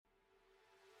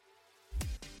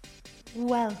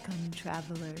Welcome,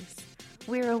 travelers.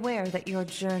 We're aware that your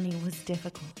journey was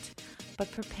difficult,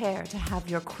 but prepare to have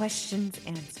your questions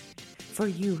answered, for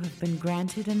you have been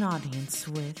granted an audience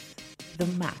with the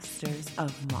Masters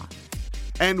of Modern.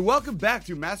 And welcome back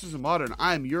to Masters of Modern.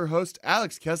 I'm your host,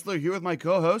 Alex Kessler, here with my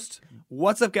co-host.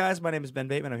 What's up, guys? My name is Ben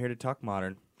Bateman. I'm here to talk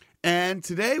Modern. And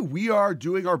today we are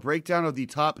doing our breakdown of the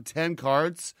top 10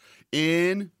 cards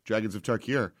in Dragons of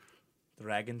Tarkir.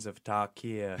 Dragons of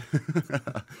Tarkir.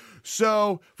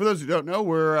 So, for those who don't know,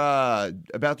 we're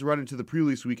about to run into the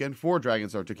pre-release weekend for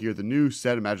Dragons of Tarkir, the new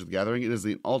set of Magic the Gathering. It is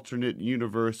the alternate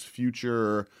universe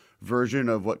future version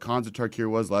of what Khans of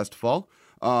Tarkir was last fall.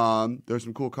 There's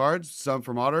some cool cards, some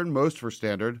for Modern, most for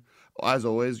Standard. As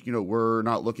always, we're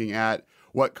not looking at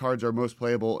what cards are most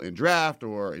playable in Draft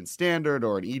or in Standard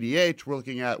or in EDH. We're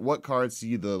looking at what cards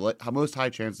see the most high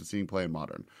chance of seeing play in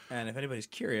Modern. And if anybody's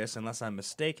curious, unless I'm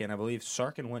mistaken, I believe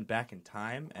Sarkhan went back in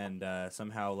time and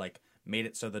somehow made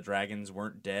it so the dragons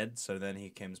weren't dead. So then he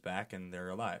comes back and they're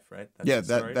alive, right? That's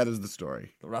that is the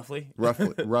story. Roughly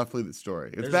Roughly the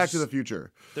story. It's Back to the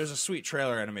Future. There's a sweet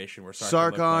trailer animation where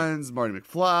Sarkhan's Marty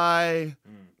McFly.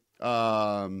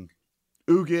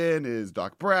 Ugin is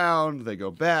Doc Brown. They go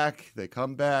back. They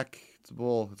come back. It's a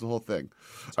whole thing.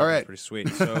 All right, pretty sweet.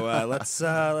 So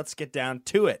let's get down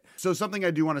to it. So something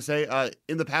I do want to say,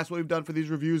 in the past, what we've done for these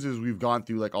reviews is we've gone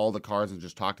through all the cards and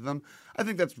just talked to them. I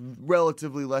think that's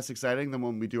relatively less exciting than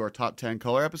when we do our top 10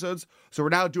 color episodes. So we're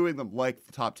now doing them like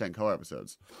the top 10 color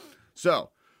episodes.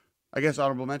 So I guess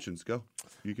honorable mentions. Go.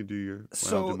 You can do your...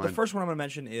 So the first one I'm going to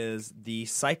mention is the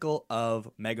cycle of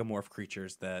Megamorph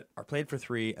creatures that are played for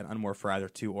 3 and unmorph for either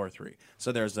 2 or 3.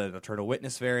 So there's an Eternal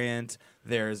Witness variant.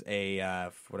 There's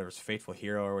a Faithful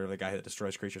Hero or whatever, the guy that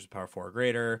destroys creatures with power 4 or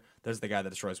greater. There's the guy that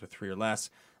destroys with 3 or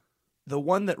less. The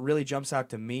one that really jumps out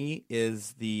to me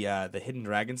is the Hidden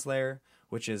Dragon Slayer,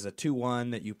 which is a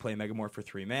 2/1 that you play Megamorph for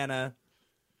 3 mana.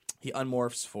 He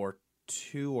unmorphs for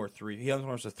 2 or 3. He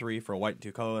unmorphs for 3 for a white and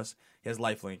 2 colorless. He has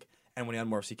lifelink. And when he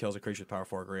unmorphs, he kills a creature with power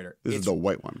 4 or greater. This is the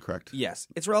white one, correct? Yes.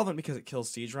 It's relevant because it kills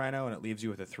Siege Rhino and it leaves you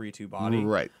with a 3/2 body.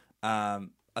 Right. A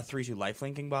 3/2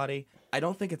 lifelinking body. I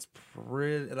don't think it's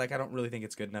I don't really think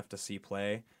it's good enough to see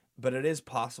play. But it is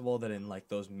possible that in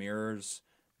those mirrors,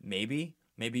 maybe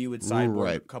you would sideboard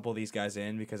a couple of these guys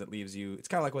in because it leaves you... It's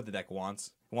kind of like what the deck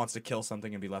wants. It wants to kill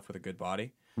something and be left with a good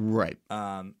body. Right.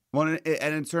 And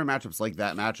in certain matchups like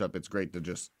that matchup, it's great to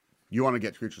just... You want to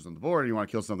get creatures on the board and you want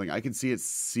to kill something. I can see it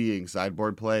seeing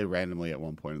sideboard play randomly at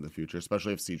one point in the future,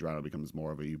 especially if Siege Rhino becomes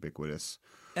more of a ubiquitous.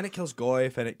 And it kills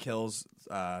Goyf, and it kills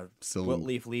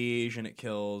Wiltleaf Liege, and it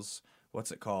kills...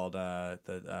 What's it called? The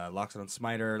Loxodon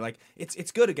Smiter.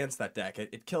 It's good against that deck.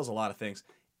 It kills a lot of things.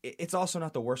 It's also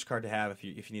not the worst card to have if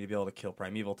you need to be able to kill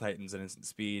Primeval Titans at instant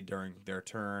speed during their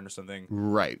turn or something.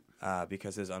 Right.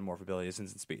 Because his unmorph ability is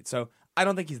instant speed. So I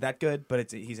don't think he's that good, but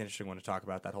he's an interesting one to talk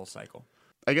about, that whole cycle.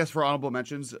 I guess for honorable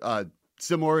mentions,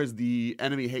 similar is the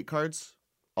enemy hate cards.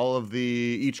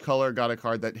 Each color got a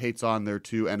card that hates on their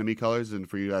 2 enemy colors, and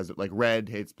for you guys, red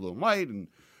hates blue and white, and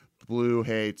blue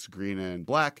hates green and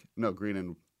black. No, green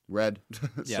and red.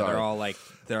 Yeah,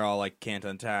 they're all can't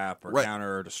untap or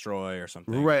counter or destroy or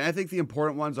something. Right. And I think the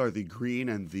important ones are the green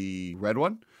and the red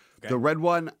one. Okay. The red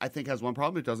one, I think, has one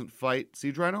problem. It doesn't fight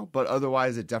Siege Rhino, but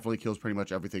otherwise it definitely kills pretty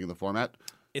much everything in the format.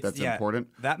 That's important.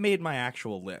 That made my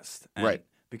actual list. And right.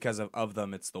 Because of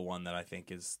them, it's the one that I think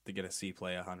is to get a C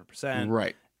play 100%.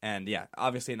 Right. And yeah,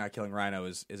 obviously not killing Rhino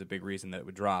is a big reason that it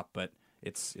would drop, but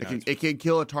it can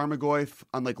kill a Tarmogoyf,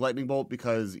 unlike Lightning Bolt,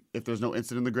 because if there's no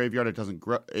instant in the graveyard, it doesn't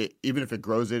grow. Even if it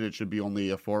grows it should be only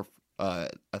a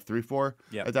 3/4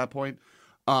 at that point.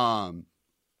 A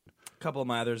couple of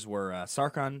my others were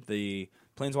Sarkhan, the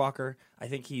Planeswalker. I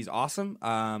think he's awesome.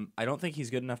 I don't think he's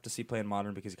good enough to see play in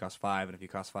Modern because he costs 5, and if you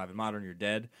cost 5 in Modern, you're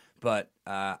dead. But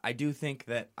I do think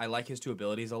that I like his 2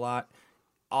 abilities a lot.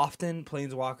 Often,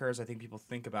 Planeswalkers, I think people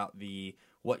think about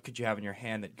what could you have in your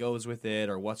hand that goes with it,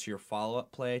 or what's your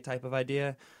follow-up play type of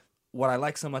idea. What I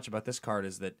like so much about this card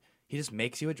is that he just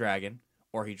makes you a dragon,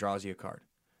 or he draws you a card.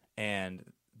 And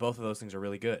both of those things are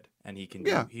really good. And he can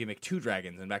make 2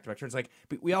 dragons in back-to-back turns. But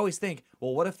we always think,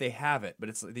 well, what if they have it?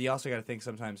 But you also got to think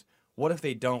sometimes, what if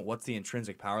they don't? What's the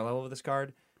intrinsic power level of this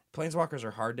card? Planeswalkers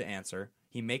are hard to answer.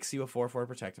 He makes you a 4/4 to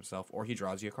protect himself, or he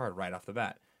draws you a card right off the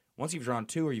bat. Once you've drawn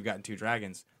 2 or you've gotten 2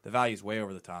 dragons, the value's way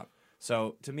over the top.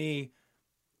 So, to me...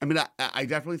 I mean, I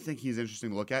definitely think he's interesting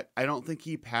to look at. I don't think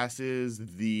he passes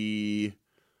the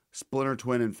Splinter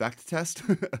Twin Infect test.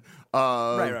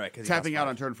 Right. Tapping out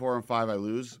on turn 4 and 5, I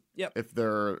lose. Yep. If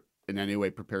they're in any way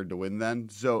prepared to win then.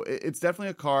 So, it's definitely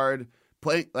a card...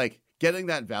 Getting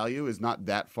that value is not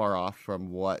that far off from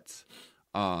what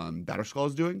Batterskull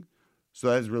is doing. So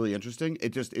that is really interesting.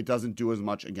 It doesn't do as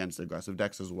much against aggressive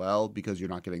decks as well because you're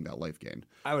not getting that life gain.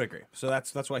 I would agree. So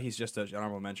that's why he's just an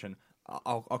honorable mention.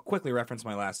 I'll quickly reference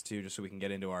my last two just so we can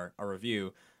get into our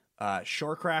review.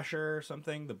 Shore Crasher or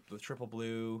something, the triple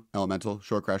blue Elemental,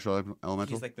 Short Crasher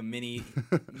Elemental. He's like the mini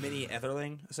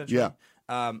Etherling, essentially.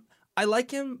 Yeah. I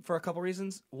like him for a couple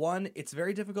reasons. One, it's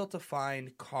very difficult to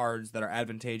find cards that are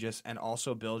advantageous and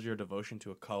also build your devotion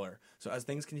to a color. So as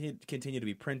things continue to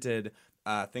be printed,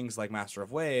 things like Master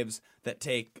of Waves that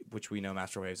take, which we know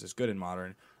Master of Waves is good in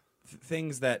Modern,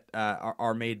 things that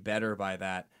are made better by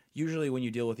that. Usually when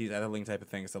you deal with these Etherling type of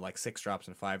things, they're like 6 drops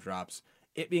and 5 drops.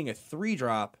 It being a 3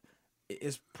 drop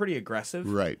is pretty aggressive.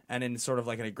 Right. And in sort of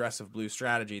like an aggressive blue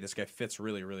strategy, this guy fits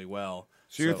really, really well.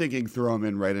 So you're thinking throw him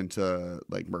in right into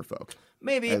like Merfolk.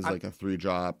 Maybe. As like a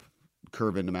 3-drop,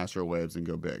 curve into Master of Waves and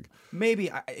go big. Maybe.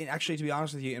 Actually, to be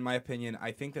honest with you, in my opinion,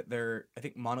 I think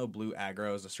mono blue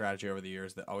aggro is a strategy over the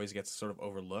years that always gets sort of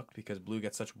overlooked because blue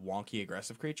gets such wonky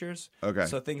aggressive creatures. Okay.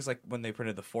 So things like when they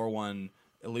printed the 4/1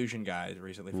 illusion guys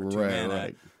recently for 2 mana.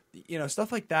 Right. You know,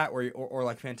 stuff like that, or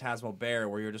like Phantasmal Bear,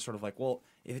 where you're just sort of like, well,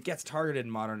 if it gets targeted in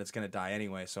Modern, it's going to die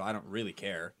anyway, so I don't really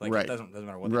care. Like, Right. it doesn't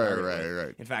matter what they target it with.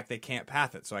 Right. In fact, they can't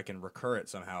path it, so I can recur it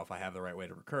somehow if I have the right way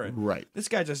to recur it. Right. This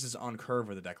guy just is on curve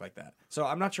with a deck like that. So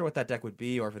I'm not sure what that deck would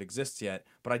be or if it exists yet,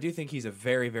 but I do think he's a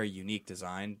very, very unique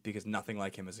design because nothing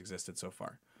like him has existed so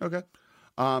far. Okay.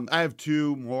 I have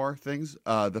 2 more things.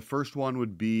 The first one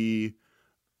would be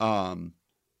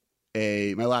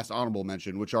my last honorable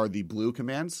mention, which are the blue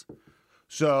commands.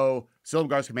 So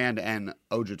Silumgar's command and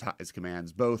Ojutai's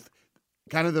commands, both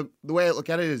kind of the way I look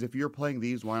at it is if you're playing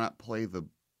these, why not play the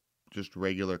just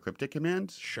regular cryptic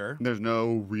commands? Sure. There's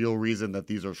no real reason that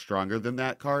these are stronger than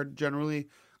that card generally.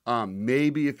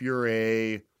 Maybe if you're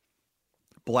a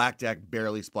black deck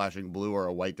barely splashing blue or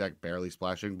a white deck barely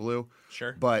splashing blue.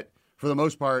 Sure. But for the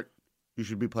most part, you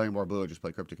should be playing more blue and just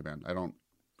play cryptic command. I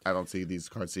don't see these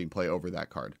cards seeing play over that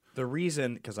card. The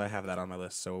reason, because I have that on my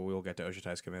list, so we'll get to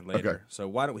Ojutai's command later. Okay. So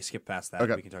why don't we skip past that?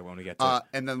 Okay. We can talk about when we get to it.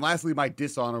 And then lastly, my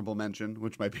dishonorable mention,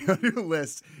 which might be on your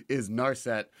list, is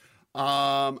Narset.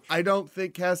 I don't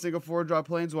think casting a 4-drop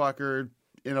Planeswalker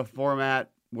in a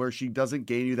format where she doesn't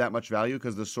gain you that much value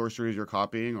because the sorceries you're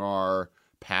copying are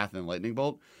Path and Lightning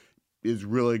Bolt is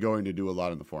really going to do a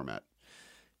lot in the format.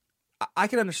 I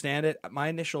can understand it. My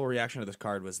initial reaction to this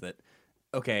card was that,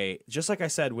 okay, just like I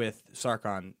said with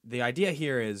Sarkhan, the idea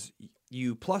here is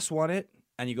you +1 it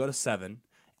and you go to 7,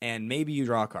 and maybe you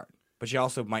draw a card, but you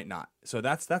also might not. So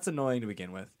that's annoying to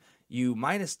begin with. You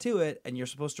 -2 it, and you're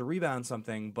supposed to rebound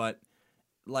something, but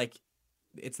like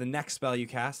it's the next spell you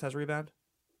cast has rebound.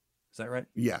 Is that right?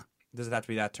 Yeah. Does it have to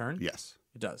be that turn? Yes.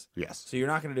 It does. Yes. So you're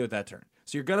not going to do it that turn.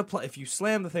 So you're going to play if you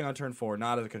slam the thing on turn 4,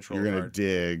 not as a control You're going to card.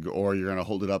 dig, or you're going to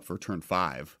hold it up for turn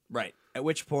 5. Right. At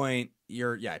which point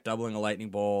you're doubling a lightning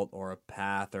bolt or a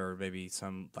path or maybe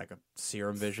some like a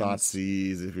serum vision.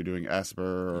 Thoughtseize if you're doing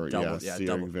Esper or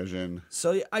Searing Vision.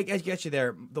 So I get you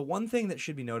there. The one thing that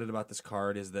should be noted about this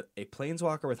card is that a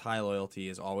Planeswalker with high loyalty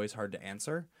is always hard to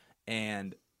answer,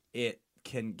 and it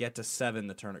can get to 7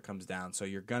 the turn it comes down. So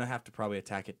you're gonna have to probably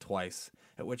attack it twice.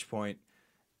 At which point,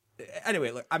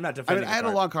 anyway, look, I'm not defending. I had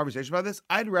a long conversation about this.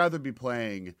 I'd rather be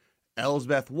playing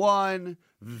Elsbeth 1,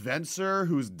 Venser,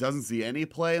 who doesn't see any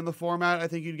play in the format. I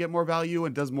think you'd get more value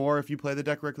and does more if you play the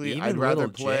deck correctly. Even I'd rather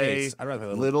Little play Jace. I'd rather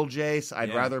play Little Jace. I'd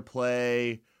Yeah. rather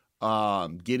play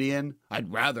Gideon.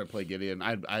 I'd rather play Gideon.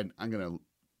 I'm gonna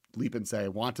leap and say I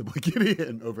want to play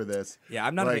Gideon over this. Yeah,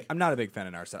 I'm not a big fan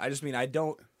of Narset. I just mean I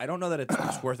don't know that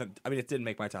it's worth it. I mean, it didn't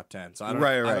make my top 10, so I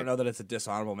don't know that it's a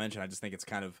dishonorable mention. I just think it's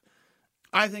kind of.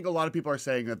 I think a lot of people are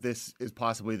saying that this is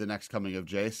possibly the next coming of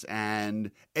Jace,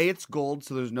 and A, it's gold,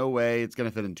 so there's no way it's going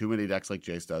to fit in too many decks like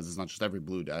Jace does. It's not just every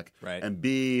blue deck. Right. And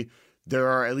B, there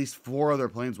are at least 4 other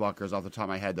Planeswalkers off the top of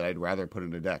my head that I'd rather put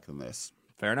in a deck than this.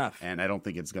 Fair enough. And I don't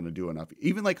think it's going to do enough.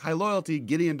 Even like high loyalty,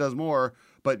 Gideon does more,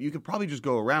 but you could probably just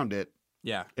go around it.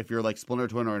 Yeah. If you're like Splinter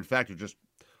Twin or Infect, you're just,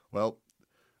 well,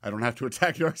 I don't have to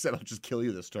attack your set. I'll just kill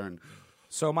you this turn.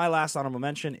 So my last honorable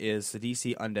mention is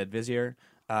Sidisi Undead Vizier.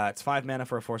 It's 5 mana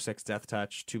for a 4/6 Death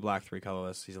Touch, 2 black, 3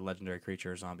 colorless. He's a legendary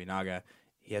creature, zombie naga.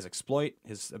 He has Exploit.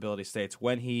 His ability states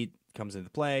when he comes into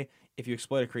play, if you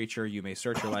exploit a creature, you may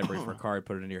search your library for a card,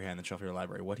 put it into your hand, then shuffle your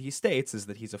library. What he states is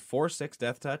that he's a 4/6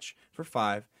 Death Touch for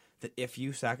 5, that if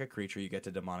you sack a creature, you get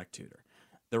to Demonic Tutor.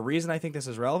 The reason I think this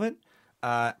is relevant,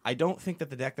 I don't think that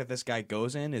the deck that this guy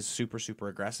goes in is super, super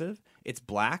aggressive. It's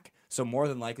black, so more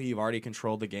than likely you've already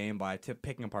controlled the game by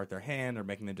picking apart their hand or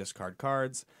making them discard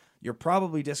cards. You're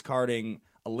probably discarding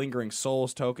a Lingering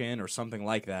Souls token or something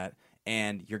like that,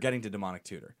 and you're getting to Demonic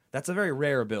Tutor. That's a very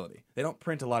rare ability. They don't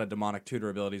print a lot of Demonic Tutor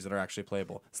abilities that are actually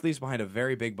playable. This leaves behind a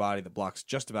very big body that blocks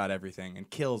just about everything and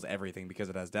kills everything because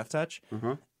it has Death Touch.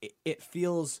 It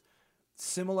feels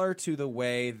similar to the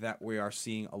way that we are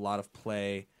seeing a lot of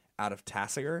play out of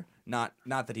Tasigur. Not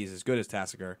that he's as good as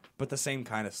Tasigur, but the same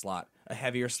kind of slot. A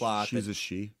heavier slot. She's a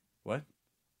she. What?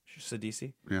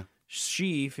 Sadisi? Yeah.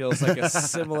 She feels like a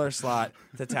similar slot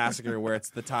to Tasigur, where it's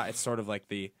the top. It's sort of like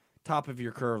the top of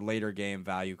your curve later game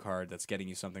value card that's getting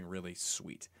you something really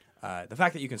sweet. The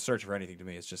fact that you can search for anything to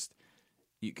me is just,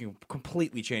 you can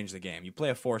completely change the game. You play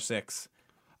a 4/6.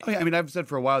 Oh, yeah. I mean, I've said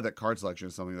for a while that card selection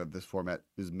is something that this format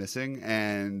is missing,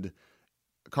 and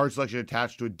card selection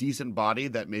attached to a decent body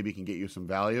that maybe can get you some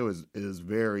value is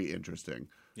very interesting.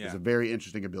 Yeah. It's a very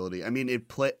interesting ability. I mean,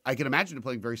 I can imagine it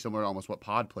playing very similar to almost what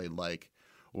Pod played like,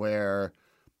 where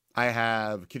I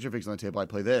have Kitchen Figs on the table, I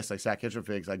play this, I sack Kitchen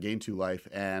Figs, I gain 2 life,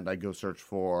 and I go search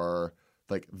for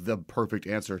like the perfect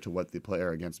answer to what the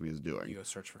player against me is doing. You go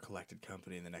search for Collected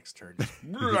Company in the next turn.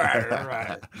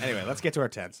 Anyway, let's get to our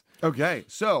 10s. Okay,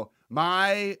 so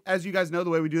as you guys know, the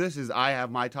way we do this is I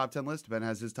have my top 10 list. Ben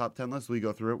has his top 10 list. We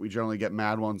go through it. We generally get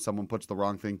mad when someone puts the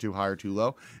wrong thing too high or too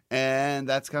low, and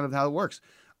that's kind of how it works.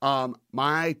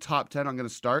 My top 10, I'm going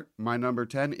to start. My number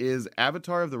 10 is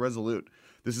Avatar of the Resolute.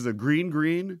 This is a green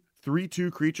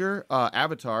 3/2 creature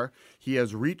avatar. He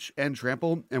has reach and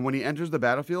trample, and when he enters the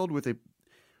battlefield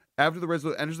after the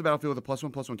Resolute enters the battlefield with a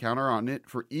 +1/+1 counter on it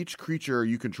for each creature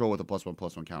you control with a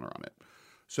 +1/+1 counter on it.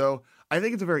 So I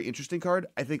think it's a very interesting card.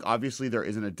 I think obviously there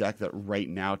isn't a deck that right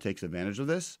now takes advantage of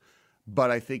this,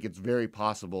 but I think it's very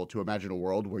possible to imagine a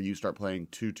world where you start playing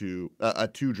a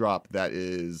 2-drop that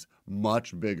is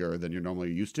much bigger than you're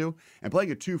normally used to, and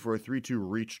playing a 2 for a 3/2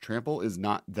 reach trample is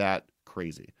not that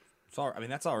crazy.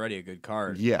 That's already a good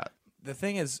card. Yeah. The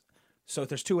thing is, so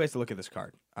there's 2 ways to look at this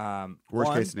card.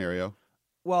 Worst case scenario.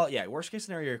 Well, yeah, worst case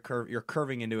scenario, you're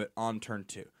curving into it on turn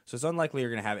 2. So it's unlikely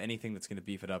you're going to have anything that's going to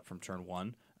beef it up from turn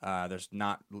 1. You're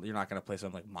not going to play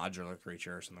something like Modular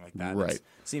Creature or something like that. Right.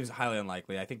 That seems highly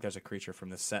unlikely. I think there's a creature from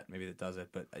this set maybe that does it,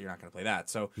 but you're not going to play that.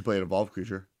 So you play an Evolved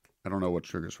Creature. I don't know what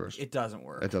triggers first. It doesn't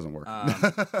work. It doesn't work.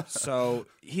 So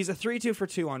he's a 3/2 for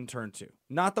 2 on turn 2.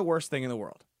 Not the worst thing in the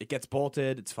world. It gets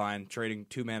bolted. It's fine. Trading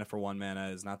 2 mana for 1 mana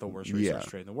is not the worst resource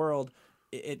trade in the world.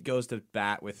 It goes to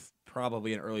bat with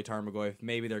probably an early Tarmogoyf.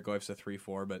 Maybe their Goyf's a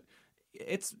 3/4, but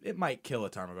it might kill a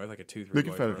Tarmogoyf, like a 2/3. They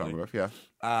can fight a Tarmogoyf,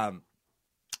 yeah.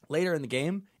 Later in the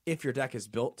game, if your deck is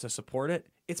built to support it,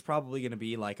 it's probably going to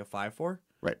be like a 5/4.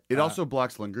 Right. It also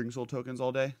blocks Lingering Soul tokens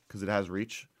all day because it has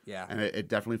reach. Yeah. And it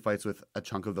definitely fights with a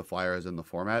chunk of the flyers in the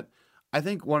format. I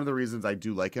think one of the reasons I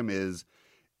do like him is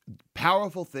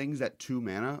powerful things at 2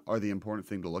 mana are the important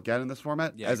thing to look at in this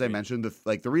format. Yeah, as I mentioned,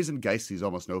 the reason Geist sees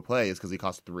almost no play is because he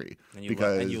costs 3. And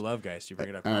you love Geist. You bring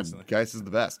it up constantly. Geist is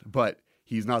the best. But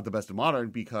he's not the best in Modern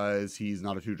because he's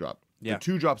not a 2-drop. Yeah. The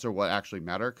 2-drops are what actually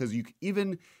matter because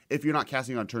even if you're not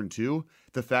casting on turn 2,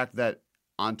 the fact that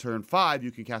on turn 5 you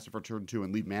can cast it for turn 2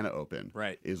 and leave mana open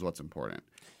is what's important.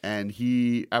 And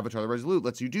Avatar the Resolute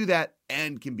lets you do that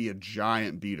and can be a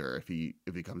giant beater if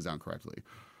he comes down correctly.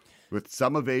 With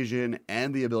some evasion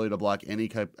and the ability to block any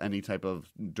type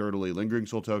of dirtily Lingering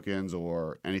Soul tokens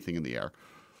or anything in the air.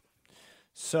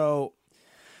 So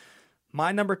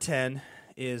my number 10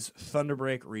 is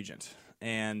Thunderbreak Regent.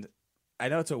 And I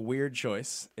know it's a weird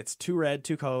choice. It's 2 red,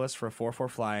 2 colorless for a 4/4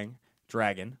 flying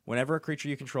dragon. Whenever a creature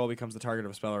you control becomes the target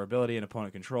of a spell or ability an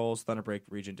opponent controls, Thunderbreak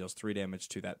Regent deals 3 damage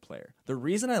to that player. The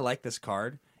reason I like this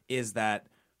card is that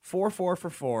 4/4 for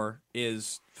 4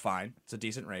 is fine. It's a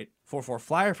decent rate. 4/4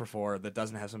 flyer for 4 that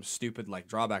doesn't have some stupid like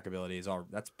drawback abilities,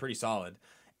 that's pretty solid.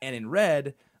 And in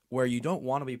red, where you don't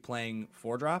want to be playing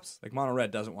 4-drops, like mono red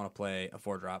doesn't want to play a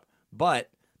 4-drop, but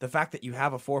the fact that you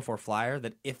have a 4/4 flyer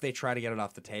that if they try to get it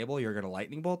off the table, you're going to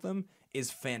lightning bolt them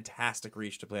is fantastic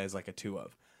reach to play as like a 2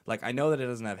 of. Like, I know that it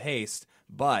doesn't have haste,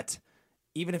 but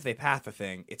even if they path the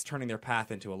thing, it's turning their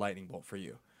path into a lightning bolt for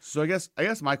you. So I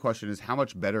guess my question is, how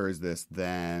much better is this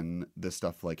than the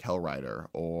stuff like Hellrider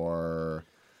or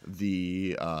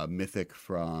the Mythic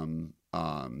from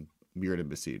Mirrodin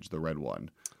Besiege, the red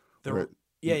one? The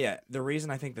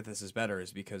reason I think that this is better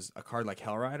is because a card like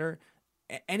Hellrider,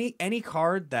 any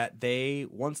card that they,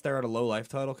 once they're at a low life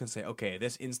total, can say, okay,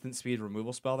 this instant speed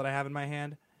removal spell that I have in my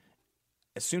hand,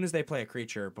 as soon as they play a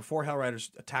creature, before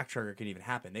Hellrider's attack trigger can even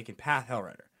happen, they can path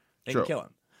Hellrider. They can kill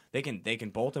him. They can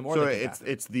bolt him, or so they can path him.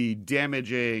 It's the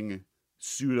damaging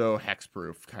pseudo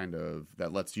hexproof kind of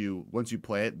that lets you, once you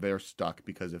play it, they're stuck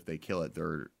because if they kill it,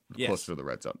 they're close to the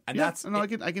red zone. And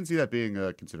I can see that being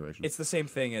a consideration. It's the same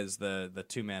thing as the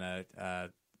 2 mana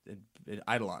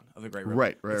Eidolon of the Great River.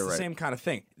 Right. It's the same kind of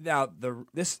thing. Now,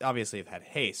 this obviously, if it had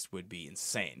haste, would be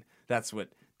insane. That's what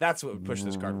would push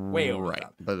this card way over the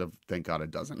top. But thank God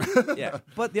it doesn't. Yeah,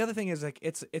 but the other thing is like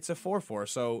it's a 4/4,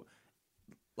 so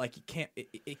like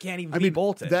it can't even be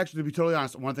bolted. Actually, to be totally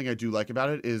honest, one thing I do like about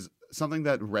it is something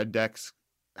that red decks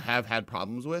have had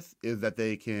problems with is that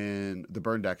the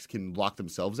burn decks can lock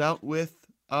themselves out with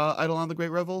Eidolon the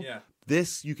Great Revel. Yeah.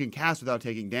 This you can cast without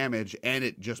taking damage, and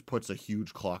it just puts a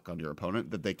huge clock on your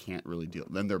opponent that they can't really deal.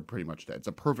 Then they're pretty much dead. It's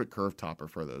a perfect curve topper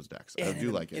for those decks. I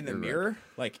do like it. In the mirror,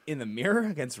 in the mirror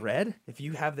against red, if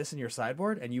you have this in your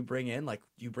sideboard and you bring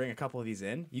a couple of these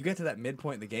in, you get to that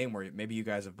midpoint in the game where maybe you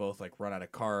guys have both like run out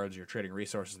of cards, you're trading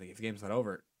resources, if the game's not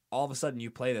over. All of a sudden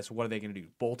you play this, what are they going to do?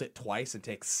 Bolt it twice and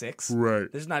take 6?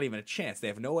 Right. There's not even a chance. They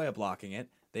have no way of blocking it.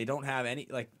 They don't have any,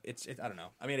 I don't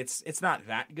know. I mean, it's not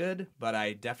that good, but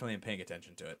I definitely am paying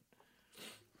attention to it.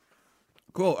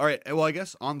 Cool. All right. Well, I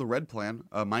guess on the red plan,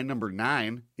 my number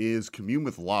 9 is Commune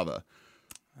with Lava.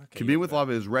 Okay, Commune with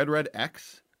Lava is red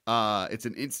X. It's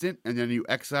an instant, and then you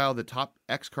exile the top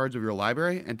X cards of your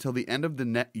library until the end of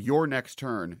your next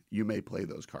turn. You may play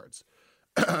those cards.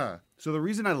 So the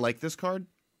reason I like this card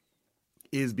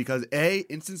is because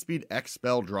instant speed X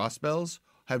spell draw spells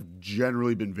have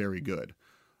generally been very good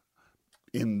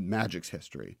in Magic's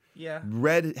history. Yeah.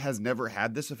 Red has never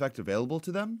had this effect available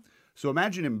to them. So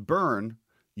imagine in Burn,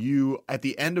 you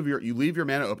leave your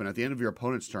mana open at the end of your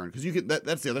opponent's turn, because you can.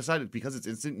 That's the other side. Because it's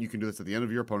instant, you can do this at the end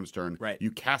of your opponent's turn. Right.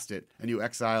 You cast it and you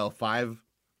exile 5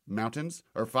 mountains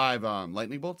or 5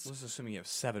 lightning bolts. This is assuming you have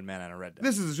 7 mana in a red deck.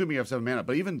 This is assuming you have 7 mana,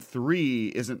 but even 3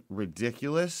 isn't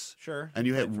ridiculous. Sure. And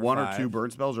you hit 1 or 2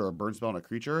 burn spells or a burn spell on a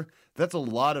creature. That's a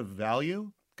lot of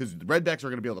value because red decks are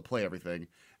going to be able to play everything.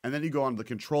 And then you go on the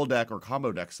control deck or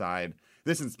combo deck side.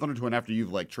 This is Splinter Twin after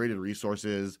you've traded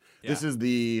resources. Yeah. This is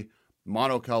the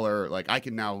monocolor. I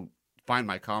can now find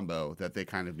my combo that they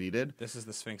kind of needed. This is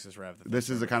the Sphinx's Rev. This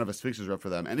is a kind of a Sphinx's Rev for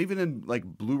them. And even in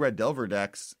blue-red Delver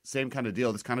decks, same kind of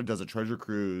deal. This kind of does a treasure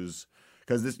cruise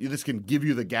because this can give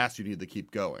you the gas you need to keep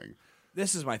going.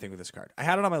 This is my thing with this card. I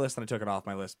had it on my list and I took it off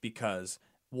my list because,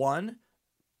 one,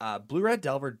 blue-red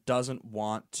Delver doesn't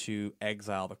want to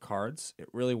exile the cards. It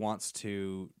really wants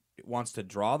to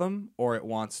draw them, or it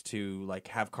wants to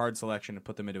have card selection and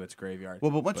put them into its graveyard.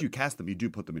 Well, but once you cast them, you do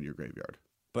put them in your graveyard.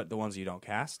 But the ones you don't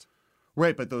cast?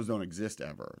 Right, but those don't exist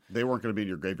ever. They weren't going to be in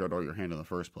your graveyard or your hand in the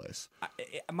first place.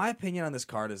 My opinion on this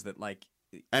card is that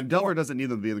and Delver doesn't need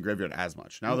them to be in the graveyard as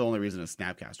much. Now the only reason is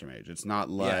Snapcaster Mage. It's not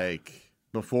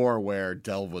before where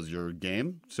Delve was your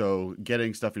game. So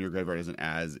getting stuff in your graveyard isn't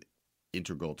as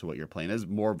integral to what you're playing as.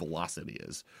 More velocity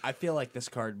is. I feel like this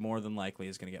card more than likely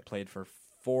is going to get played for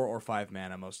 4 or 5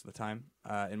 mana most of the time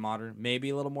in Modern. Maybe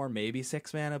a little more, maybe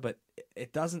 6 mana, but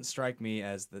it doesn't strike me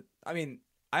as the... I mean,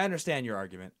 I understand your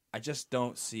argument. I just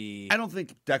don't see... I don't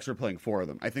think decks are playing 4 of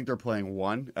them. I think they're playing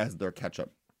 1 as their catch-all.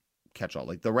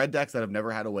 The red decks that have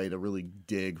never had a way to really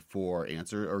dig for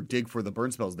answer or dig for the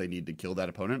burn spells they need to kill that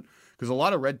opponent. Because a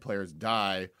lot of red players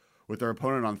die with their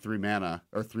opponent on 3 mana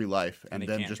or 3 life and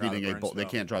then just needing a bolt. They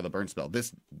can't draw the burn spell.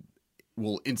 This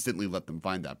will instantly let them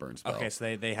find that burn spell. Okay,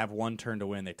 so they have 1 turn to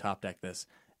win. They top deck this,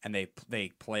 and they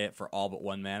play it for all but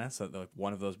 1 mana, so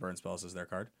one of those burn spells is their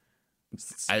card.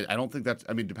 I don't think that's...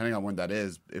 I mean, depending on when that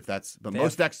is, if that's... But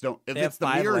most decks don't... If it's the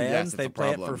 5 mirror, lands, yes, it's they a play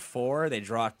problem. it for 4. They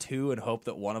draw 2 and hope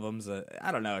that one of them's a...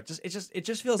 I don't know. It just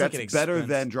feels that's like an expense. better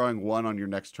than drawing 1 on your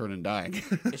next turn and dying.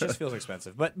 It just feels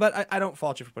expensive. But I don't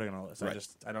fault you for putting it on the list. Right.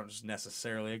 I don't just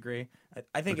necessarily agree.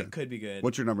 I think it could be good.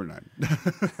 What's your number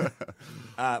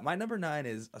 9? My number 9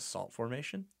 is Assault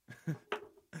Formation.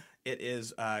 It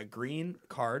is a green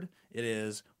card. It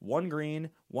is 1 green,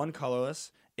 1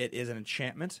 colorless. It is an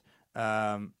enchantment.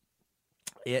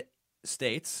 It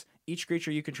states, each creature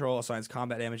you control assigns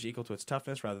combat damage equal to its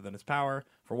toughness rather than its power.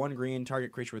 For 1 green,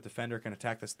 target creature with Defender can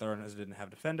attack this turn as it didn't have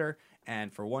Defender.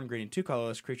 And for 1 green and 2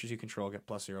 colorless, creatures you control get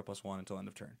 +0/+1 until end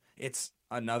of turn. It's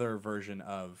another version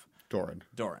of Doran.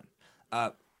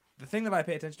 The thing that I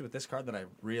pay attention to with this card that I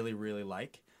really, really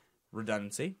like,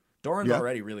 redundancy. Doran's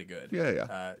already really good.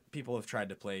 Yeah. People have tried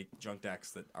to play junk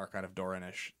decks that are kind of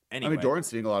Doran-ish. Anyway. I mean, Doran's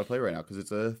seeing a lot of play right now because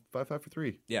it's a 5/5 for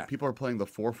 3. Yeah. People are playing the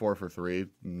 4/4 for 3.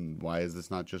 Why is this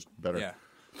not just better? Yeah.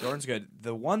 Doran's good.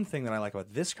 The one thing that I like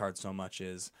about this card so much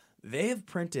is they have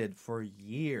printed for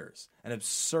years an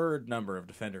absurd number of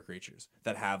Defender creatures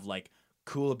that have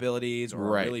cool abilities or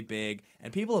are really big.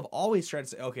 And people have always tried to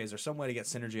say, okay, is there some way to get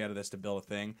synergy out of this to build a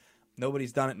thing?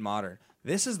 Nobody's done it in Modern.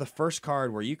 This is the first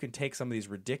card where you can take some of these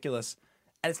ridiculous...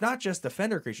 And it's not just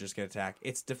Defender creatures can attack.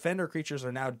 It's Defender creatures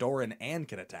are now Doran and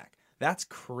can attack. That's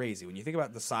crazy when you think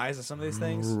about the size of some of these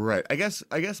things. Right. I guess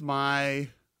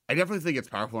I definitely think it's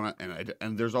powerful,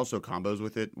 and there's also combos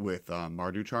with it with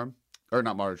Mardu Charm. Or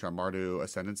not Mardu Charm, Mardu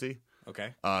Ascendancy.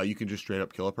 Okay. You can just straight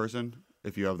up kill a person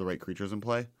if you have the right creatures in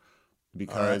play.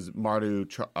 Because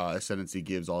Mardu Ascendancy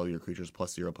gives all your creatures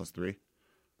 +0/+3.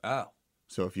 Oh.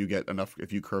 So if you get enough,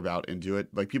 if you curve out into it,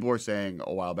 like people were saying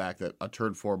a while back that a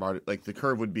turn 4 Mardu, like the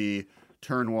curve would be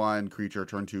turn 1 creature,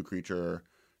 turn 2 creature,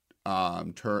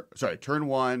 turn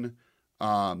 1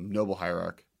 Noble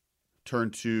Hierarch,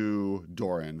 turn 2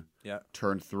 Doran,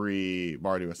 turn 3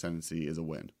 Mardu Ascendancy is a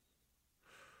win.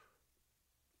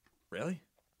 Really?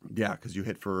 Yeah, because you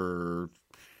hit for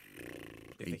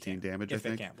 18 damage, I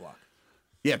think. If they can't block.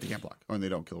 Yeah, if they can't block, or they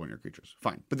don't kill one of your creatures.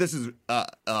 Fine. But this is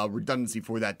redundancy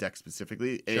for that deck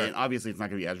specifically. Sure. And obviously it's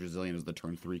not going to be as resilient as the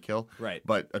turn 3 kill. Right.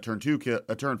 But a turn 2 kill,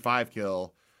 a turn 5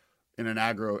 kill in an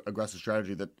aggro aggressive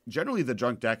strategy that generally the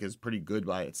junk deck is pretty good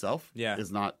by itself. Yeah.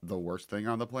 Is not the worst thing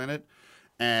on the planet.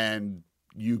 And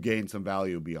you gain some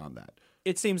value beyond that.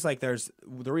 It seems like the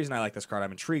reason I like this card,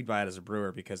 I'm intrigued by it as a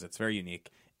brewer because it's very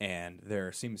unique. And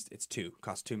it's 2,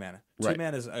 costs 2 mana. 2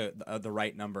 mana is the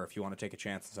right number if you want to take a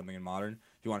chance on something in Modern.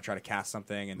 If you want to try to cast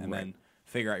something and then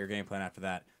figure out your game plan after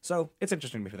that. So it's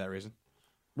interesting to me for that reason.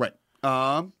 Right.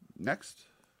 Next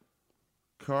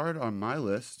card on my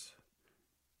list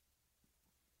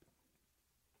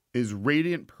is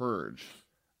Radiant Purge.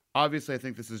 Obviously, I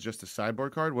think this is just a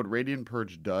sideboard card. What Radiant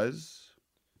Purge does...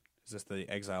 Is this the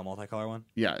Exile multicolor one?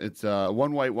 Yeah, it's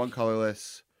 1 white, 1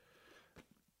 colorless,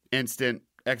 instant,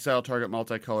 exile target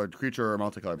multicolored creature or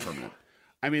multicolored permanent.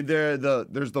 I mean, there's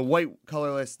the white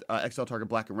colorless exile target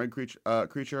black and red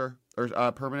creature or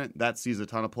permanent. That sees a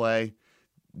ton of play.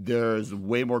 There's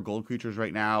way more gold creatures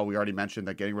right now. We already mentioned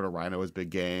that getting rid of Rhino is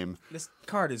big game. This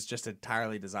card is just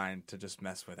entirely designed to just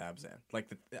mess with Abzan. Like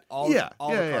all the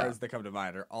cards that come to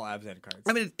mind are all Abzan cards.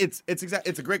 I mean, it's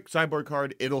a great sideboard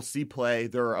card. It'll see play.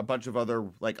 There are a bunch of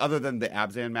other, like, other than the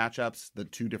Abzan matchups, the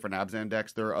 2 different Abzan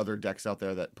decks, there are other decks out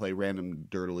there that play random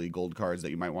dirtily gold cards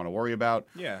that you might want to worry about.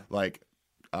 Yeah. Like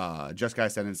Jeskai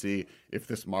Ascendancy, if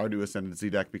this Mardu Ascendancy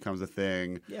deck becomes a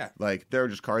thing. Yeah. Like, there are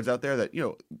just cards out there that,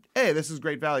 hey, this is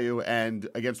great value, and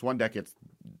against one deck, it's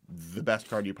the best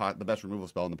card the best removal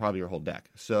spell in probably your whole deck.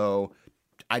 So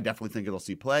I definitely think it'll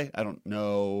see play. I don't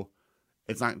know.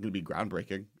 It's not going to be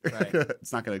groundbreaking. Right.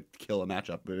 It's not going to kill a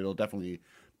matchup, but it'll definitely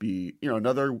be,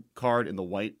 another card in the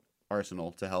white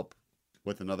arsenal to help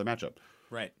with another matchup.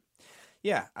 Right.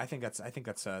 Yeah, I think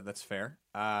that's fair.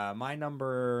 My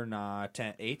number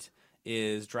 8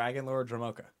 is Dragonlord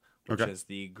Dramoka, which is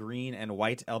the green and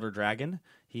white Elder Dragon.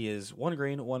 He is 1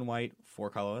 green, 1 white,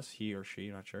 4 colorless. He or she,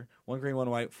 not sure. 1 green,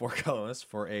 1 white, 4 colorless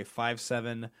for a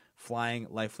 5/7 flying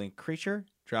lifelink creature.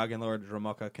 Dragonlord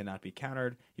Dramoka cannot be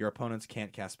countered. Your opponents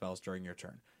can't cast spells during your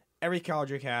turn. Every card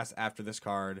you cast after this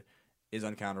card is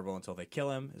uncounterable until they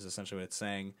kill him, is essentially what it's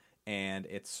saying. And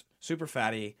it's super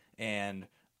fatty and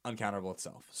uncounterable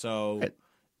itself. So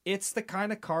it's the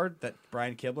kind of card that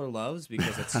Brian Kibler loves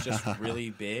because it's just really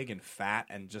big and fat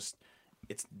and just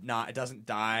it doesn't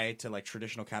die to like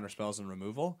traditional counter spells and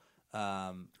removal.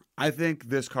 I think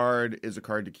this card is a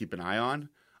card to keep an eye on.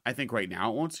 I think right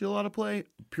now it won't see a lot of play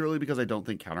purely because I don't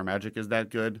think counter magic is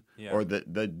that good or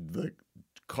the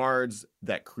cards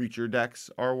that creature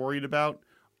decks are worried about,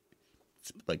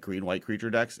 like green white creature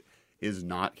decks, is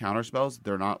not counter spells.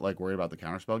 They're not like worried about the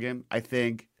counter spell game. I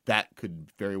think that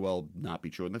could very well not be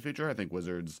true in the future. I think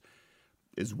Wizards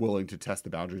is willing to test the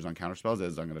boundaries on counterspells,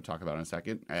 as I'm going to talk about in a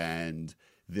second. And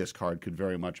this card could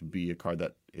very much be a card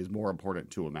that is more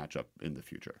important to a matchup in the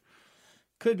future.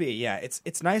 Could be, yeah.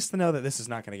 It's nice to know that this is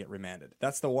not going to get remanded.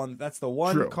 That's the one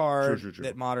card True.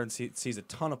 that Modern sees a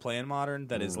ton of play in Modern.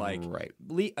 That is like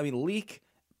Leak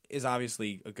is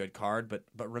obviously a good card, but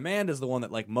Remand is the one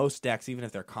that like most decks, even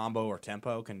if they're combo or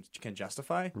tempo, can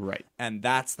justify. Right. And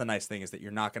that's the nice thing is that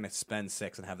you're not going to spend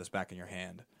 6 and have this back in your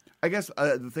hand. I guess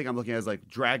the thing I'm looking at is like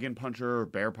Dragon Puncher or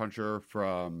Bear Puncher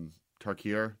from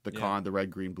Tarkir, the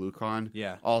red, green, blue con.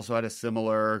 Yeah. Also had a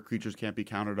similar creatures can't be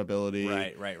countered ability.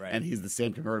 Right. And he's the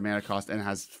same converted mana cost and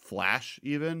has flash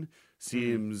even.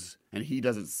 And he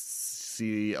doesn't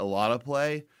see a lot of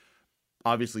play.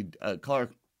 Obviously, color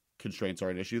constraints are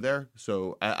an issue there.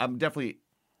 So I'm definitely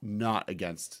not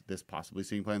against this possibly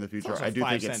seeing play in the future. I do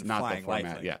think it's not the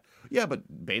format. Yeah, but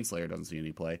Baneslayer doesn't see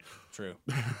any play. True.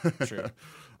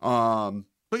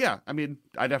 But yeah, I mean,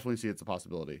 I definitely see it's a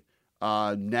possibility.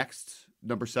 Next,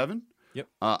 number 7. Yep.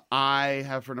 I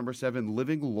have for number 7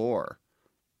 Living Lore.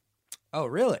 Oh,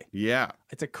 really? Yeah.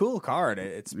 It's a cool card.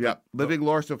 Living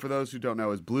Lore. So for those who don't know,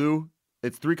 is blue.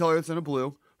 It's 3 colors and a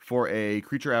blue For a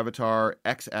creature avatar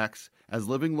XX, as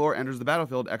Living Lore enters the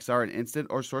battlefield, exile an instant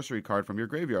or sorcery card from your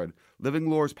graveyard. Living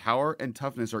Lore's power and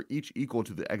toughness are each equal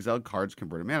to the exiled card's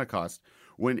converted mana cost.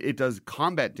 When it does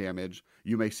combat damage,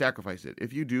 you may sacrifice it.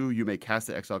 If you do, you may cast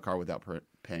the exiled card without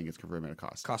paying its converted mana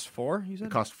cost. Cost 4, you said?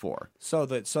 It costs 4. So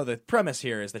the premise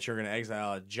here is that you're going to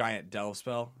exile a giant delve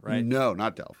spell, right? No,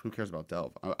 not Delve. Who cares about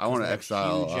Delve? I want to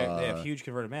exile... they have huge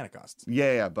converted mana costs.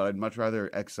 Yeah, but I'd much rather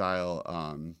exile...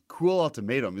 Cruel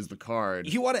Ultimatum is the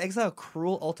card. You want to exile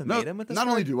Cruel Ultimatum with this Not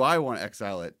card? only do I want to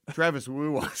exile it, Travis, we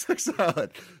want to exile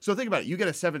it. So think about it. You get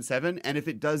a 7/7, and if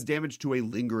it does damage to a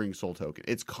Lingering Soul token,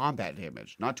 it's combat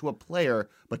damage. Not to a player,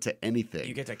 but to anything.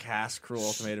 You get to cast Cruel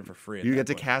Ultimatum for free. You get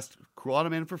to cast Cruel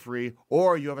Ultimatum for free,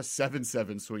 or you have a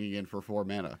 7/7 swinging in for 4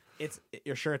 mana.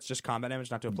 You're sure it's just combat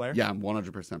damage, not to a player? Yeah, I'm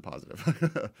 100%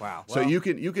 positive. Wow. So you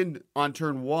can on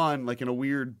turn 1, like in a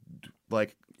weird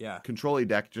control-y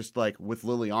deck, just like with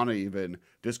Liliana even,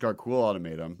 discard Cruel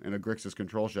Ultimatum in a Grixis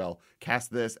control shell,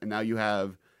 cast this, and now you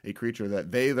have a creature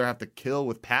that they either have to kill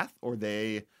with Path, or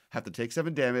they have to take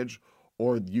 7 damage,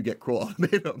 or you get Cruel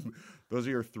Ultimatum. Those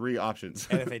are your 3 options.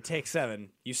 And if they take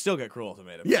 7, you still get Cruel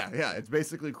Ultimatum. Yeah, it's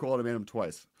basically Cruel Ultimatum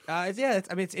twice.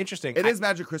 It's interesting. It is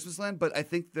Magic Christmas Land, but I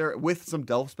think there, with some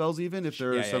Delve spells even, if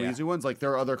there are some easy ones, like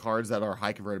there are other cards that are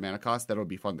high converted mana cost that would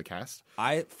be fun to cast.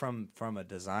 I, from a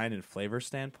design and flavor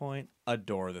standpoint,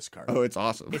 adore this card. Oh, it's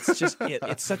awesome. It's just,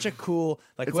 it's such a cool,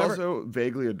 like it's also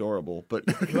vaguely adorable, but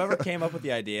whoever came up with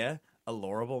the idea,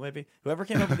 allorable maybe, whoever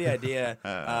came up with the idea,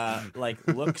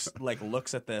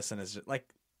 looks at this and is just like,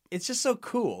 it's just so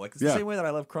cool. Like, it's the same way that I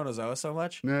love Chronozoa so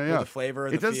much. Yeah. The flavor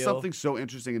and it the does feel. something so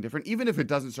interesting and different. Even if it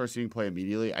doesn't start seeing play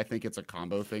immediately, I think it's a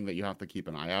combo thing that you have to keep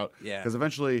an eye out. Yeah. Because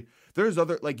eventually, there's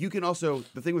other, like, you can also,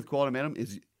 the thing with Cruel Ultimatum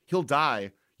is he'll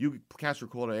die, you cast your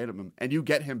Cruel Ultimatum, and you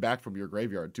get him back from your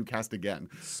graveyard to cast again.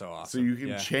 So awesome. So you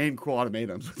can chain Cruel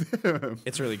Ultimatums with him.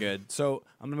 It's really good. So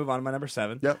I'm going to move on to my number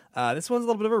 7. Yep. This one's a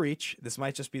little bit of a reach. This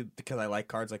might just be because I like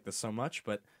cards like this so much,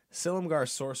 but Silumgar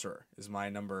Sorcerer is my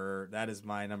number. That is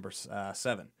my number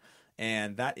 7,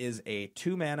 and that is a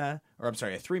 3 mana,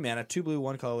 2 blue,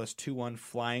 1 colorless, 2/1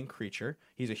 flying creature.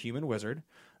 He's a human wizard.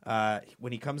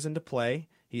 When he comes into play,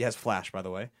 he has flash, by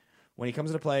the way. When he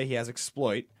comes into play, he has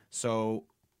exploit. So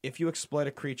if you exploit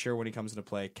a creature when he comes into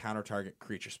play, counter target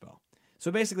creature spell. So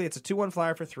basically, it's a 2/1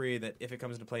 flyer for 3 that if it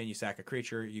comes into play and you sack a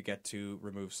creature, you get to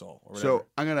remove soul. Or whatever. So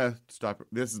I'm going to stop.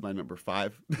 This is my number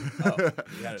 5. Got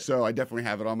it. So I definitely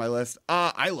have it on my list.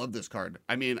 I love this card.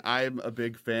 I mean, I'm a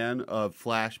big fan of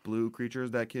flash blue creatures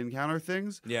that can counter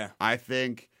things. Yeah. I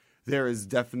think there is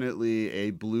definitely a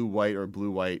blue-white or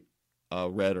blue-white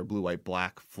red or blue-white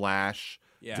black flash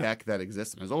deck that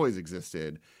exists and has always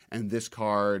existed. And this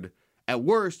card, at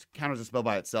worst, counters a spell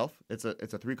by itself. It's a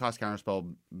 3-cost counter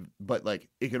spell, but like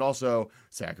it could also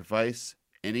sacrifice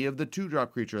any of the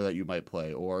 2-drop creature that you might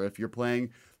play, or if you're playing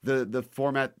the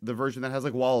version that has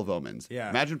like Wall of Omens. Yeah.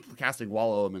 Imagine casting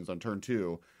Wall of Omens on turn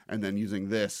 2 and then using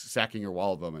this, sacking your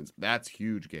Wall of Omens. That's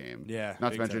huge game. Yeah.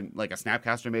 Not to mention like a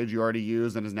Snapcaster Mage you already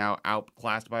used and is now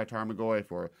outclassed by a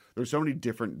Tarmogoyf. There's so many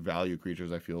different value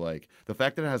creatures. I feel like the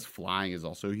fact that it has flying is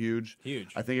also huge.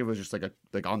 Huge. I think it was just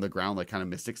like on the ground, like kind of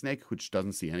Mystic Snake, which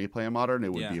doesn't see any play in Modern.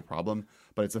 It would be a problem,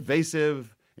 but it's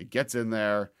evasive. It gets in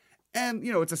there. And,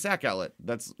 it's a sack outlet.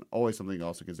 That's always something to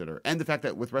also consider. And the fact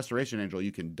that with Restoration Angel,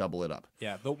 you can double it up.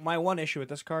 Yeah. My one issue with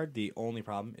this card, the only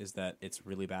problem, is that it's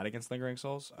really bad against Lingering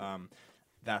Souls.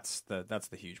 That's the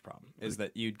huge problem, is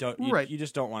that you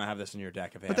just don't want to have this in your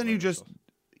deck. If but then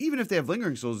even if they have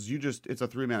Lingering Souls, it's a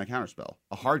 3-mana counter spell,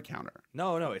 a hard counter.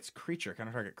 No, it's creature,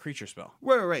 counter target creature spell.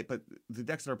 Right. But the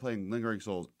decks that are playing Lingering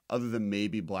Souls, other than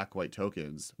maybe black-white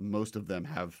tokens, most of them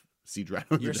have Siege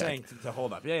Rattle. You're saying to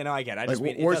hold up. Yeah, no, I get it. I just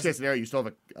mean, worst case scenario, you still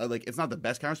have it's not the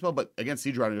best counter spell, but against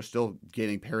Siege Rattle, you're still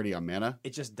gaining parity on mana.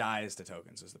 It just dies to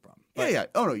tokens is the problem. Yeah.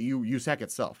 Oh no, you sack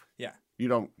itself. Yeah. You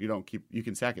don't keep. You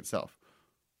can sack itself.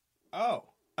 Oh,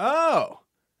 wow!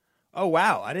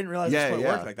 I didn't realize exploit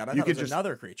worked like that. I thought it was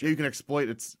another creature. You can exploit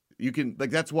its. You can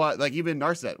that's why even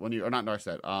Narset not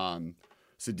Narset.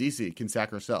 Sidisi can sack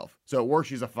herself. So at worst,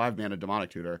 she's a 5-mana demonic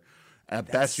tutor. At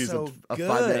best, she's a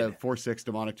 5-mana 4/6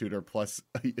 demonic tutor plus.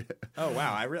 Oh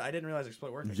wow! I didn't realize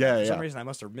exploit worked. For some reason, I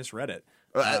must have misread it.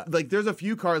 There's a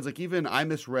few cards even I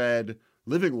misread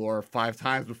Living Lore 5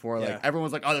 times before.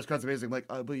 Everyone's like, "Oh, this card's amazing." I'm like,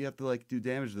 "Oh, but you have to do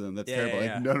damage to them. That's terrible."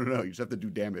 Yeah. No. You just have to do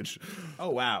damage.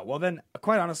 Oh wow! Well then,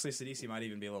 quite honestly, Sidisi might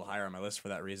even be a little higher on my list for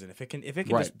that reason. If it can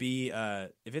just be,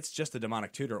 if it's just a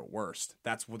demonic tutor at worst,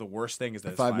 that's the worst thing is that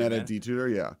it's 5-mana D tutor.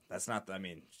 Yeah, that's not.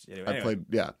 Anyway. I played.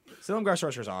 Yeah, Silumgar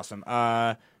Sorcerer is awesome.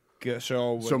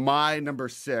 So my number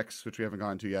 6, which we haven't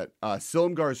gone to yet,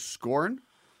 Silumgar's Scorn.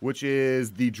 which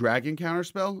is the Dragon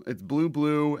counterspell. It's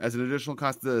blue. As an additional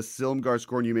cost to the Silumgar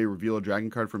scorn, you may reveal a Dragon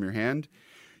card from your hand.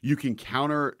 You can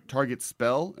counter target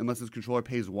spell unless its controller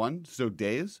pays 1, so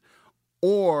Daze.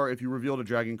 Or if you revealed a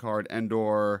Dragon card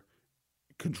and/or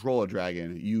control a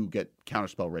dragon, you get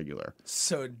counterspell regular.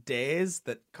 So Daze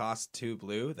that costs 2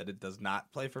 blue that it does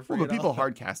not play for free. Well, but at people all?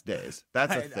 hard cast Daze.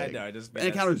 That's a thing. I know. And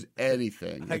it counters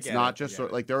anything. It's not just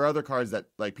like there are other cards that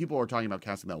like people are talking about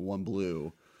casting that 1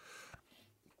 blue.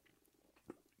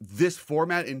 This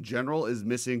format in general is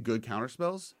missing good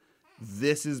counterspells.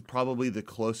 This is probably the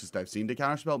closest I've seen to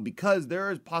counterspell because there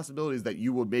is possibilities that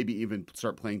you would maybe even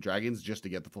start playing dragons just to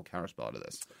get the full counterspell out of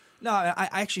this. No, I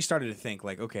actually started to think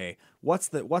like, okay, what's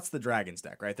the dragons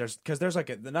deck, right? There's like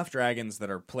enough dragons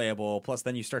that are playable. Plus,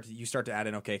 then you start to add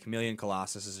in, okay, Chameleon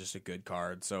Colossus is just a good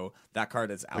card, so that card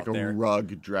is out like there. A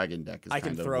rug dragon deck. Is I can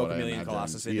kind of throw what Chameleon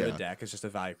Colossus into the deck. It's just a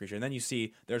value creature, and then you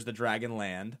see there's the Dragon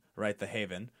Land, right? The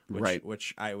Haven,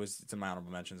 which it's in my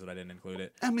honorable mentions that I didn't include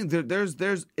it. I mean, there's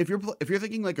if you're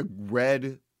thinking like a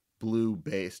red blue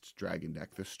based dragon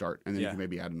deck to start, and then you can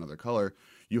maybe add another color.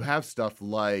 You have stuff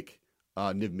like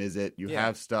Niv Mizzet. You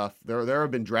have stuff. There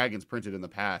have been dragons printed in the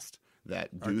past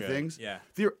that do things. Yeah.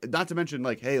 Not to mention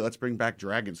like, hey, let's bring back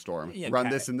Dragonstorm. Yeah, Run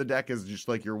this in the deck as just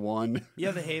like your one. You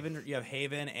have the Haven. You have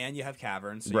Haven, and you have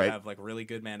Caverns. So you have like really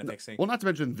good mana fixing. Well, not to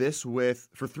mention this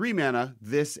for 3 mana.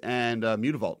 This and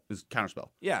Mutavault is counterspell.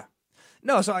 Yeah.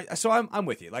 No, so I'm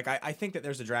with you. Like I think that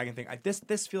there's a dragon thing.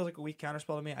 This feels like a weak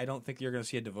counterspell to me. I don't think you're going to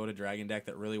see a devoted dragon deck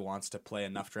that really wants to play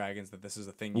enough dragons that this is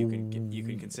a thing you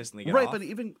can consistently get off. But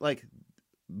even like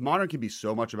Modern can be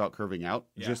so much about curving out.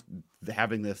 Yeah. Just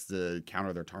having this to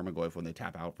counter their Tarmogoyf when they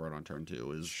tap out for it on turn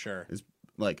 2 is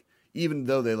like, even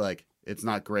though they like it's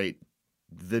not great,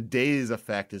 the Daze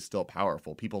effect is still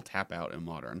powerful. People tap out in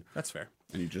Modern. That's fair.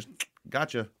 And you just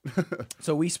gotcha.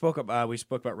 So we spoke about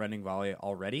Rending Volley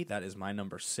already. That is my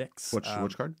number 6. Which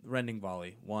card? Rending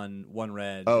Volley. One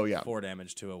red. Oh, yeah. 4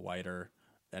 damage to a whiter,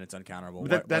 and it's uncounterable.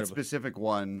 That specific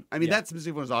one. I mean, that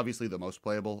specific one is obviously the most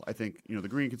playable. I think the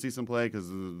green can see some play because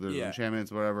there's enchantments,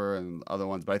 whatever, and other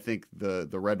ones. But I think the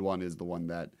red one is the one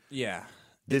that. Yeah.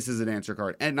 This is an answer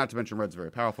card, and not to mention red's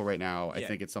very powerful right now. I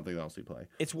think it's something that else we play.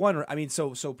 It's one. I mean,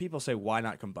 so people say why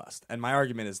not combust, and my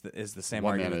argument is the same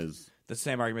argument. The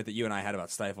same argument that you and I had about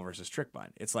Stifle versus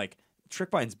Trickbind. It's like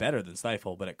Trickbind's better than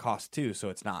Stifle, but it costs 2, so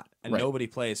it's not. And nobody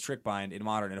plays Trickbind in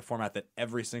Modern in a format that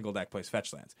every single deck plays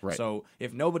fetch lands. Right. So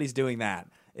if nobody's doing that,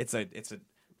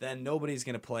 then nobody's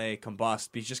going to play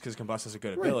Combust just because Combust has a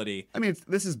good ability. I mean,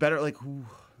 this is better. Like,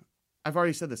 I've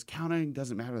already said this. Counting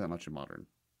doesn't matter that much in Modern.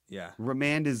 Yeah.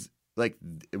 Remand is like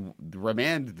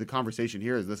Remand. The conversation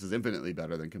here is this is infinitely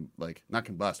better than not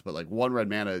Combust, but like 1 red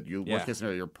mana. Worst case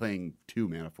scenario, you're playing 2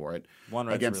 mana for it. 1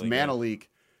 red's against really Mana good. Leak.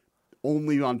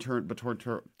 Only on turn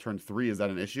 3 is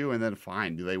that an issue, and then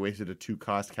fine. Do they wasted a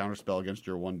 2-cost counterspell against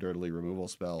your 1 dirtily removal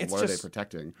spell? What are they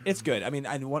protecting? It's good. I mean,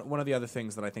 one of the other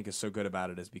things that I think is so good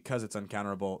about it is because it's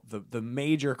uncounterable. The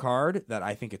major card that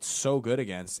I think it's so good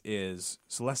against is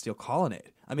Celestial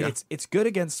Colonnade. I mean, it's good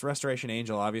against Restoration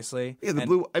Angel, obviously. Yeah,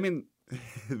 blue. I mean,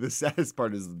 the saddest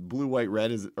part is blue, white,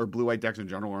 red or blue, white decks in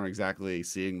general aren't exactly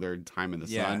seeing their time in the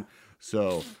sun.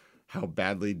 So. How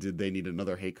badly did they need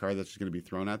another hate card that's just going to be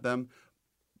thrown at them?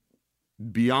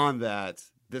 Beyond that,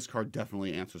 this card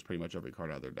definitely answers pretty much every card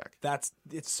out of their deck.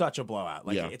 It's such a blowout.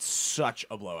 It's such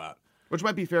a blowout. Which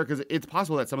might be fair because it's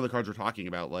possible that some of the cards we're talking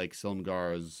about, like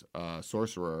Silumgar's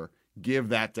Sorcerer, give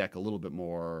that deck a little bit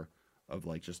more of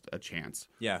like just a chance.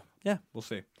 Yeah, we'll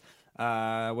see.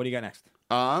 What do you got next?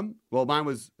 Well, mine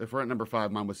was, if we're at number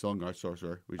 5, mine was Silumgar's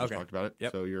Sorcerer. We just talked about it.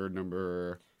 Yep. So you're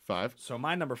number 5. So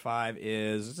my number 5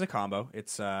 it's a combo.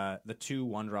 It's the 2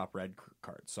 1-drop red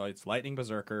cards. So it's Lightning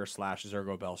Berserker /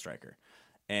 Zergo Bellstriker.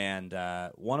 And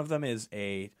one of them is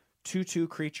a 2/2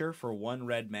 creature for 1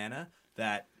 red mana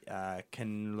that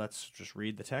let's just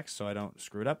read the text so I don't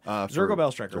screw it up. Zergo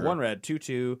Bellstriker, 1 red,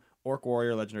 2/2, Orc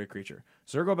Warrior, legendary creature.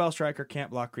 Zergo Bellstriker can't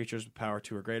block creatures with power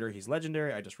 2 or greater. He's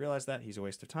legendary. I just realized that. He's a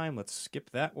waste of time. Let's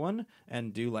skip that one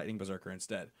and do Lightning Berserker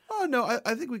instead. Oh, no,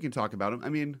 I think we can talk about him. I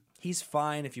mean... He's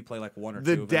fine if you play like 1 or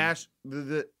 2 the dash,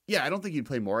 I don't think you'd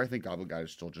play more. I think Goblin Guide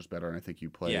is still just better, and I think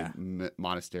you play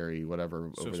Monastery,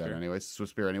 whatever, over that anyways. Swift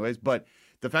Spear anyways. But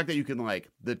the fact that you can, like,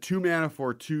 the 2 mana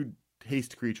for 2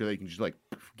 haste creature that you can just, like,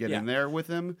 get in there with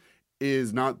him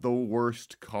is not the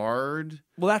worst card.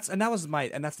 Well, that's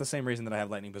the same reason that I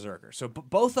have Lightning Berserker. So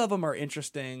both of them are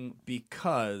interesting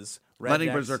because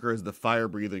Lightning Berserker is the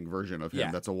fire-breathing version of him.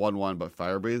 Yeah. That's a 1/1, but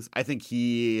fire breathes. I think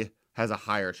he has a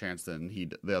higher chance than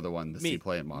the other one to see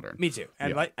play in Modern. Me too.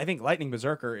 And I think Lightning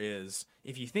Berserker is,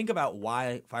 if you think about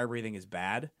why fire breathing is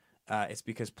bad, it's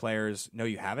because players know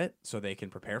you have it, so they can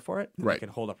prepare for it. Right. They can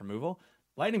hold up removal.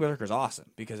 Lightning Berserker is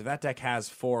awesome because if that deck has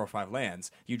 4 or 5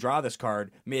 lands, you draw this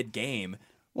card mid-game.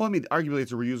 Well, I mean, arguably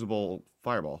it's a reusable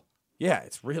fireball. Yeah,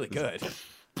 it's really good.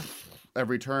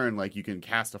 Every turn, like, you can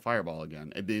cast a fireball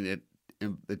again. I mean,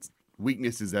 its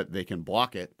weakness is that they can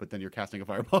block it, but then you're casting a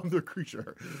fireball on their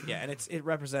creature. Yeah, and it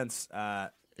represents...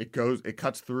 It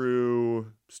cuts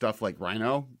through stuff like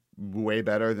Rhino way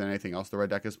better than anything else the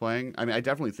red deck is playing. I mean, I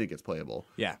definitely think it's playable.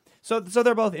 Yeah. So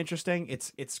they're both interesting.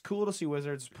 It's cool to see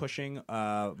Wizards pushing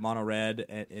mono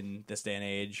red in this day and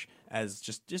age as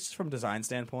just from design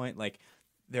standpoint. Like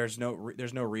there's no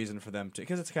reason for them to,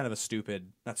 because it's kind of a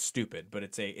not stupid, but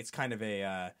it's kind of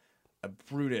a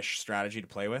brutish strategy to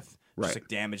play with. Right. Just like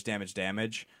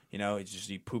damage. You know, it's just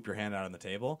you poop your hand out on the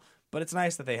table. But it's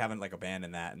nice that they haven't like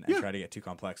abandoned that and try to get too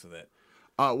complex with it.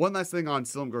 One last thing on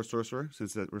Silumgar Sorcerer,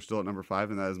 since we're still at number 5,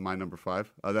 and that is my number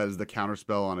 5. That is the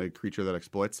counterspell on a creature that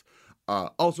exploits.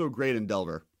 Also great in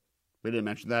Delver. We didn't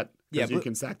mention that because you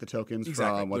can sack the tokens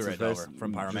from what's his face?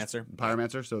 From Pyromancer.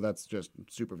 Pyromancer, so that's just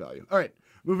super value. All right,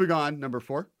 moving on, number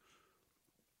 4.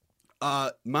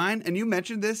 Mine, and you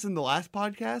mentioned this in the last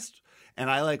podcast, and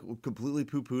I like completely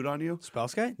poo-pooed on you.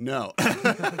 Spellskite? No.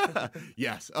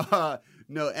 Yes.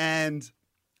 No, and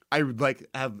I like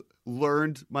have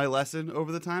learned my lesson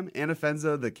over the time.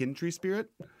 Anafenza, the Kin Tree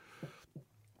Spirit.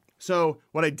 So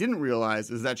what I didn't realize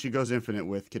is that she goes infinite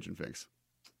with Kitchen Finks.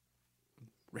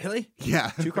 Really?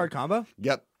 Yeah. 2-card combo?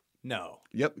 Yep. No.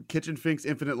 Yep. Kitchen Finks,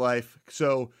 infinite life.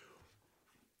 So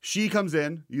she comes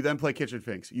in. You then play Kitchen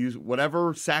Finks. Use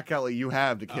whatever sack outlet you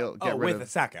have to get rid with of a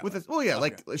sack outlet. Yeah.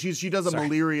 Okay. Like she does a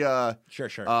Malaria. Sure.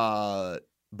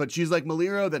 But she's like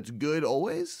Malaria that's good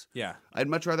always. Yeah. I'd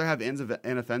much rather have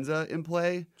Anafenza in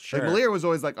play. Sure. Like Malaria was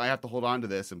always like, I have to hold on to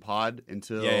this and pod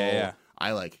until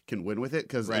I like can win with it.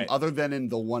 Because other than in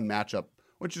the one matchup,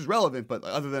 which is relevant, but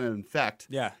other than in Infect,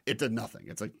 it did nothing.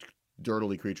 It's like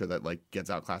dirtily creature that like gets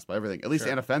outclassed by everything. At least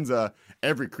Anafenza,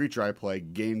 every creature I play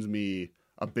gains me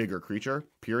a bigger creature,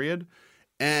 period.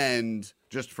 And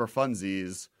just for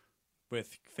funsies, with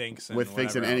Finks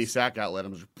and any sack outlet,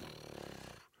 I'm just...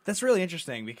 That's really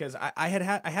interesting because I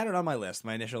had it on my list,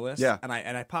 my initial list, and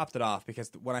I popped it off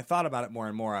because when I thought about it more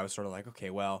and more, I was sort of like,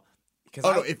 okay, well, because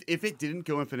no, if it didn't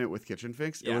go infinite with Kitchen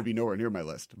Finks, it would be nowhere near my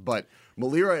list. But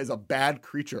Malira is a bad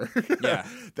creature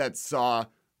that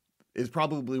is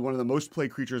probably one of the most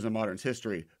played creatures in Modern's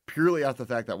history, purely out the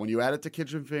fact that when you add it to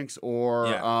Kitchen Finks or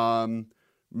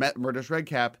Murderous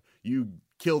Redcap, you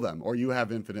kill them or you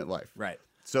have infinite life. Right.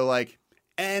 So like,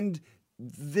 and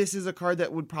this is a card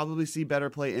that would probably see better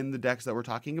play in the decks that we're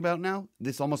talking about now.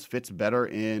 This almost fits better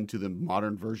into the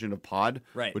modern version of Pod,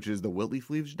 which is the Wiltly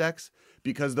Fleaves decks,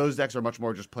 because those decks are much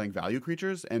more just playing value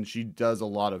creatures, and she does a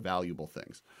lot of valuable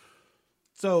things.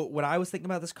 So when I was thinking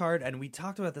about this card, and we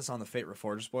talked about this on the Fate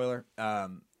Reforger spoiler,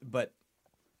 but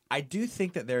I do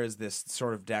think that there is this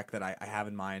sort of deck that I have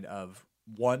in mind of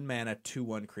 1-mana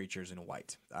 2/1 creatures in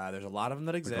white. There's a lot of them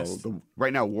that exist.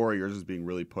 Right now, Warriors is being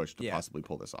really pushed to possibly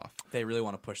pull this off. They really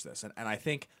want to push this. And I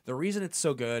think the reason it's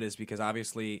so good is because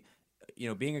obviously,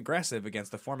 being aggressive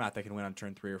against the format that can win on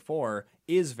turn 3 or 4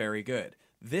 is very good.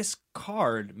 This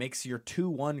card makes your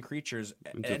 2/1 creatures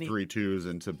into 3/2s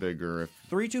into bigger.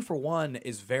 3/2 for 1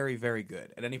 is very, very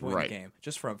good at any point in the game,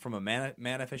 just from a mana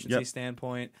efficiency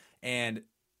standpoint. And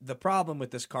the problem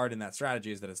with this card in that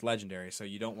strategy is that it's legendary, so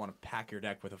you don't want to pack your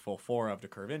deck with a full 4 of to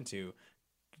curve into.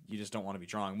 You just don't want to be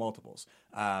drawing multiples.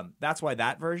 That's why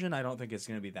that version I don't think is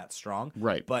going to be that strong.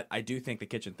 Right. But I do think the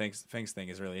Kitchen Finks thing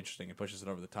is really interesting and pushes it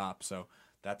over the top. So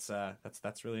that's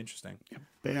really interesting.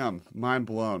 Bam, mind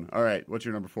blown. All right, what's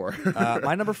your number 4?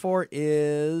 My number 4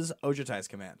 is Ojutai's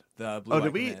Command. The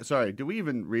blue command. Did we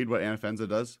even read what Anafenza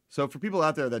does? So for people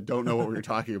out there that don't know what we were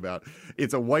talking about,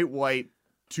 it's a white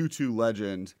 2/2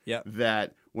 legend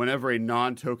that whenever a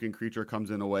non-token creature comes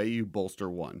in a way, you bolster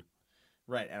 1.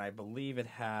 Right, and I believe it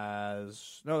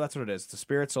has... No, that's what it is. It's a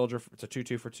Spirit Soldier. It's a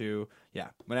 2/2 for 2. Yeah,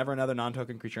 whenever another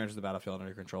non-token creature enters the battlefield under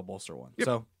your control, bolster 1. Yep.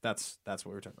 So that's what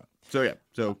we were talking about.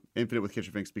 So infinite with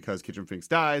Kitchen Finks because Kitchen Finks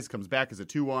dies, comes back as a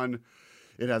 2/1.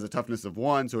 It has a toughness of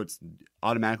 1, so it's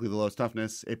automatically the lowest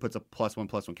toughness. It puts a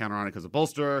 +1/+1 counter on it because of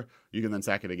bolster. You can then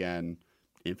sack it again,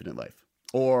 infinite life.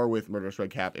 Or with Murderous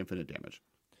Redcap, infinite damage.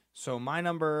 So my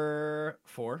number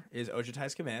 4 is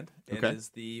Ojutai's Command. It is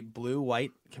the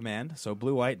blue-white command. So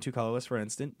blue-white, 2 colorless for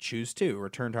instant. Choose 2.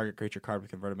 Return target creature card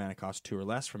with converted mana cost 2 or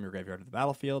less from your graveyard to the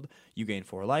battlefield. You gain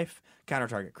 4 life. Counter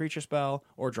target creature spell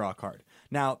or draw a card.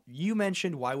 Now, you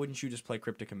mentioned why wouldn't you just play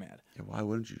Cryptic Command? Yeah, why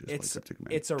wouldn't you just play Cryptic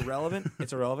Command?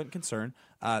 It's a relevant concern.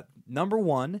 Number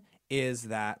 1, is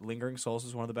that Lingering Souls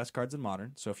is one of the best cards in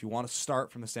Modern. So if you want to start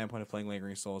from the standpoint of playing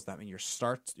Lingering Souls, that means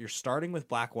you're starting with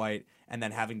black white and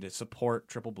then having to support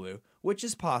triple blue, which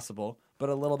is possible, but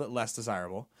a little bit less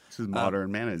desirable. This is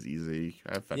Modern. Mana is easy.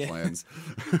 I have fetch lands.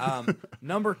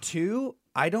 Number 2,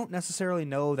 I don't necessarily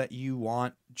know that you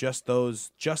want just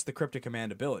the Cryptic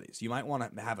Command abilities. You might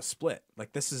want to have a split.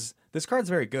 Like this card's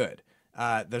very good.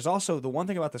 There's also the one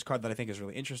thing about this card that I think is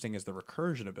really interesting is the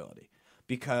recursion ability,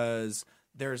 because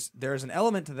there's an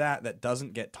element to that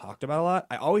doesn't get talked about a lot.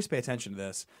 I always pay attention to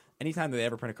this. Anytime that they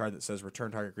ever print a card that says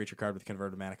return target creature card with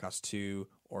converted mana cost 2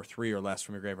 or 3 or less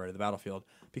from your graveyard to the battlefield,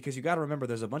 because you got to remember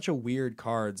there's a bunch of weird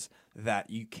cards that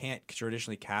you can't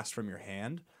traditionally cast from your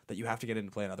hand that you have to get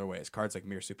into play in other ways. Cards like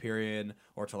Mir Superior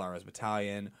or Talara's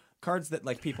Battalion, cards that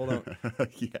like people don't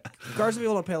cards that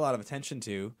people don't pay a lot of attention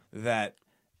to, that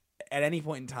at any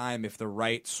point in time, if the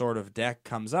right sort of deck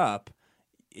comes up,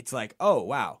 it's like, oh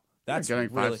wow, that's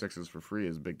getting really, 5/6s for free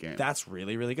is a big game. That's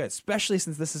really, really good, especially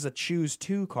since this is a choose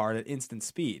 2 card at instant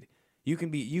speed. You can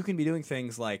be doing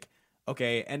things like,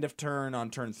 okay, end of turn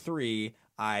on turn 3,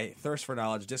 I thirst for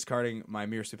knowledge, discarding my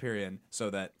Mir Superior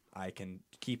so that I can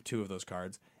keep 2 of those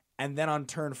cards, and then on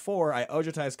turn 4, I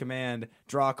Ojutai's Command,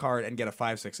 draw a card, and get a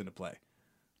 5/6 into play.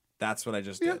 That's what I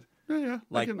just did. Yeah.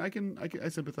 Like, I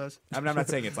sympathize. I'm not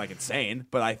saying it's like insane,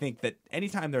 but I think that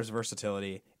anytime there's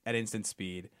versatility at instant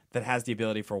speed that has the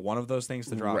ability for one of those things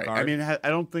to draw a card. I mean, I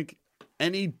don't think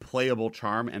any playable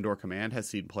charm and or command has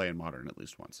seen play in Modern at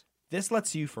least once. This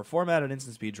lets you, for format at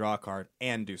instant speed, draw a card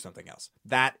and do something else.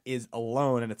 That is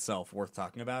alone in itself worth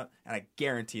talking about, and I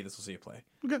guarantee this will see you play.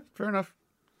 Okay, fair enough.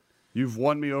 You've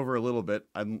won me over a little bit.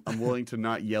 I'm willing to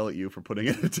not yell at you for putting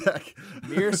in a deck.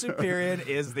 Mir Superior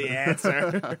is the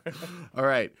answer. All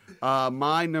right.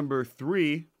 My number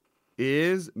 3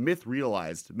 is Myth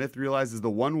Realized. Myth Realized is the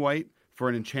 1 white for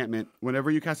an enchantment.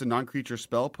 Whenever you cast a non-creature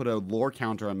spell, put a lore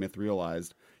counter on Myth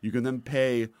Realized. You can then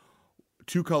pay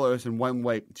 2 colors and 1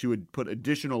 white to put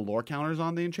additional lore counters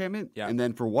on the enchantment. Yeah. And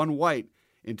then for 1 white,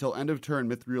 until end of turn,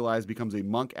 Myth Realized becomes a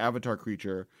monk avatar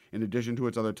creature in addition to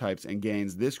its other types and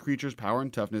gains this creature's power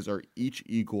and toughness are each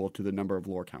equal to the number of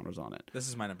lore counters on it. This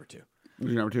is my number 2.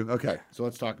 Your number 2? Okay, so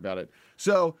let's talk about it.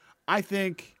 So I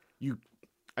think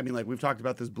like we've talked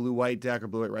about this blue-white deck or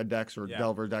blue-white-red decks or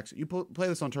Delver decks. You play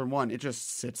this on turn 1, it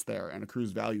just sits there and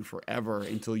accrues value forever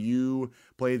until you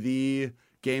play the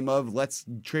game of let's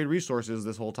trade resources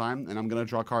this whole time, and I'm going to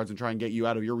draw cards and try and get you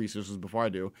out of your resources before I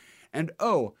do. And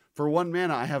for 1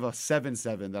 mana, I have a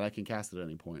 7/7 that I can cast at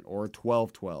any point, or a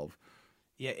 12/12.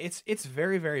 Yeah, it's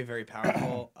very, very, very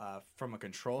powerful from a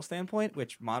control standpoint,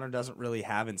 which Modern doesn't really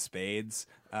have in spades.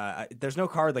 There's no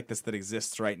card like this that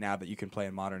exists right now that you can play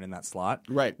in Modern in that slot.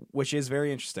 Right. Which is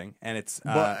very interesting. And it's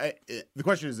But the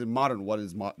question is, in Modern, what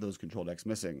is those control decks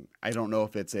missing? I don't know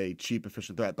if it's a cheap,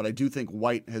 efficient threat, but I do think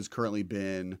white has currently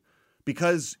been,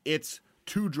 because it's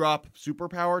 2-drop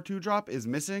superpower 2-drop is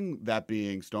missing, that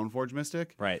being Stoneforge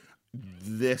Mystic. Right.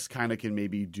 This kind of can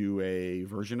maybe do a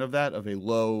version of that, of a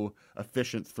low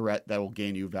efficient threat that will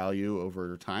gain you value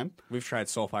over time. We've tried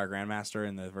Soulfire Grandmaster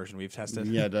in the version we've tested.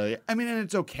 Yeah, and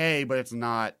it's okay, but it's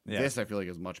not. Yeah. This I feel like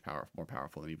is much more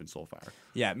powerful than even Soulfire.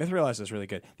 Yeah, Myth Realized is really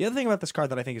good. The other thing about this card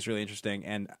that I think is really interesting,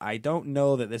 and I don't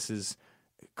know that this is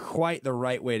quite the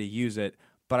right way to use it,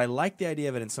 but I like the idea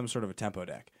of it in some sort of a tempo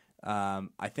deck. I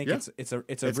think it's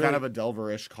really, kind of a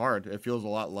Delver-ish card. It feels a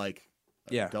lot like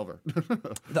Delver.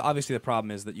 Obviously, the problem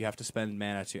is that you have to spend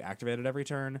mana to activate it every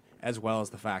turn, as well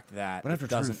as the fact that but after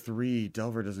turn 3,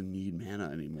 Delver doesn't need mana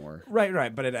anymore.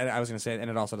 Right. But I was going to say, and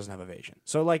it also doesn't have evasion.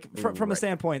 So, like from a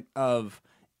standpoint of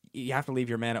you have to leave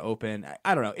your mana open.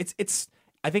 I don't know. It's.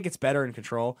 I think it's better in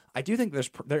control. I do think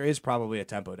there is probably a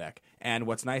tempo deck, and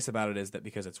what's nice about it is that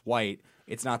because it's white,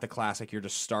 it's not the classic. You're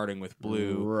just starting with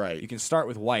blue. Right. You can start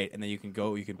with white, and then you can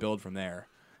build from there.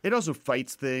 It also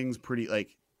fights things pretty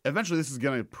like. Eventually, this is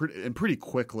going to pretty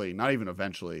quickly. Not even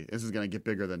eventually. This is going to get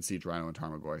bigger than Siege Rhino and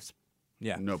Tarmogoyf.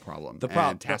 Yeah, no problem.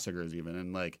 And Tassigers even,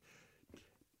 and like,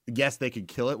 yes, they could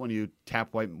kill it when you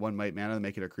tap 1 white mana and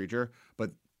make it a creature,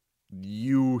 but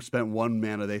you spent 1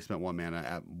 mana, they spent 1 mana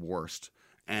at worst.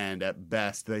 And at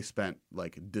best, they spent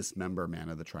like dismember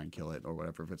mana to try and kill it or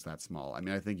whatever if it's that small. I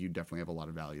mean, I think you definitely have a lot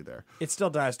of value there. It still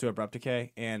dies to Abrupt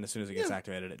Decay, and as soon as it gets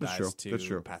activated, it dies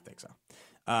to Path to Exile.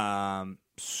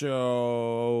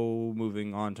 So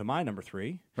moving on to my number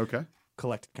 3. Okay.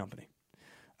 Collected Company.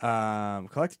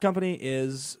 Collected Company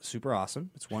is super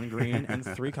awesome. It's 1 green and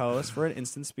 3 colorless for an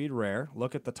instant speed rare.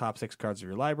 Look at the top 6 cards of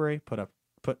your library. Put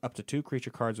up to 2 creature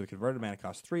cards with converted mana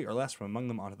cost 3 or less from among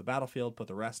them onto the battlefield. Put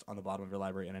the rest on the bottom of your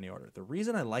library in any order. The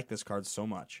reason I like this card so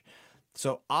much,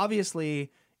 so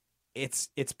obviously it's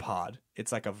Pod.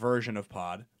 It's like a version of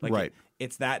Pod. Like Right.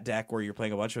 It's that deck where you're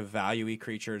playing a bunch of value-y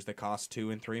creatures that cost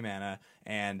 2 and 3 mana,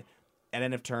 and at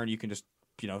end of turn you can just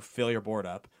fill your board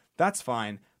up. That's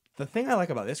fine. The thing I like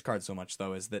about this card so much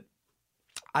though is that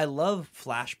I love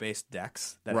flash-based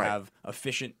decks that have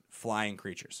efficient flying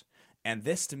creatures. And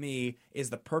this, to me, is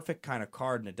the perfect kind of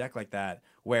card in a deck like that,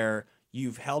 where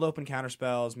you've held open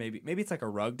counterspells. Maybe it's like a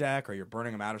rug deck, or you're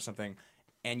burning them out or something,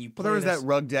 and you play Well, there was that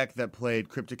rug deck that played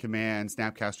Cryptic Command,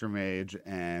 Snapcaster Mage,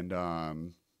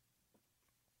 and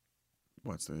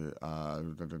what's the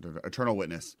Eternal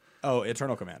Witness. Oh,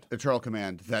 Eternal Command. Eternal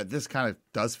Command. That this kind of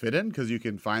does fit in because you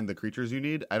can find the creatures you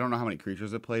need. I don't know how many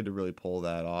creatures it played to really pull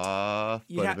that off,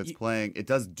 but if it's playing, it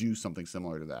does do something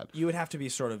similar to that. You would have to be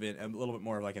sort of in a little bit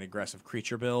more of like an aggressive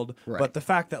creature build. Right. But the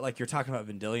fact that like you're talking about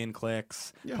Vendilion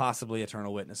clicks, possibly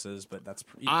Eternal Witnesses, but that's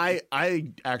I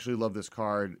actually love this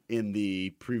card in the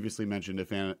previously mentioned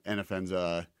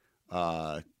Anafenza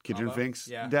Kitchen Finks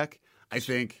deck. I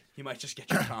think you might just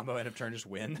get your combo end of turn, just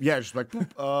win. Yeah, just like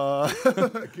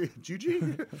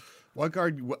GG. One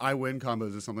card I win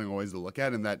combos is something always to look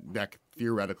at, and that deck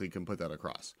theoretically can put that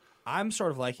across. I'm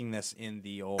sort of liking this in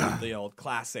the old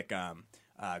classic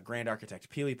Grand Architect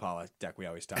Peely-Paula deck we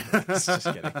always talk about. Just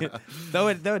kidding. though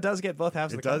it does get both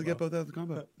halves of the combo. It does get both halves of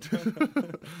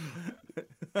the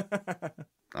combo.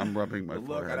 I'm rubbing my Look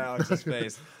forehead. at Alex's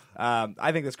face.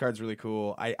 I think this card's really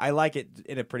cool. I like it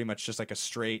in a pretty much just like a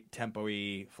straight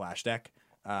tempo-y flash deck.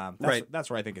 That's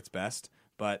where I think it's best.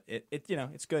 But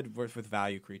it's good with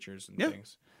value creatures and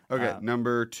things. Okay,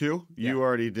 number 2. You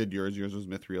already did yours. Yours was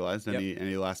Myth Realized.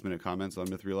 Any last minute comments on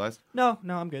Myth Realized? No,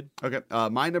 I'm good. Okay,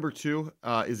 my number 2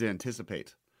 is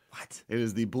Anticipate. What? It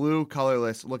is the blue,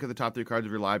 colorless. Look at the top 3 cards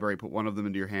of your library, put one of them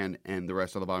into your hand, and the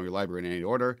rest on the bottom of your library in any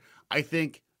order. I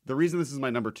think the reason this is my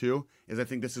number 2 is I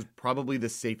think this is probably the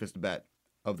safest bet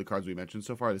of the cards we mentioned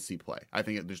so far to see play. I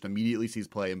think it just immediately sees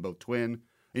play in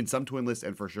some twin lists,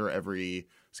 and for sure every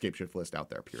Scapeshift list out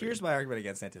there, period. Here's my argument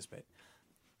against Anticipate.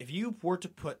 If you were to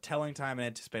put Telling Time and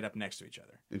Anticipate up next to each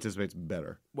other. Anticipate's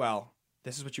better. Well,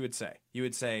 this is what you would say. You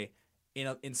would say,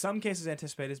 in some cases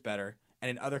Anticipate is better, and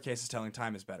in other cases Telling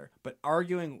Time is better. But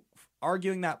arguing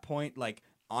that point like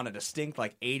on a distinct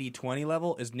like 80-20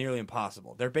 level is nearly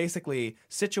impossible. They're basically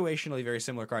situationally very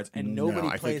similar cards, and nobody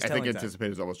plays Telling Time. I think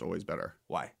Anticipate is almost always better.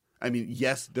 Why? I mean,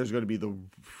 yes, there's going to be the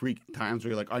freak times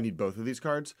where you're like, I need both of these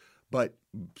cards, but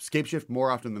Scapeshift more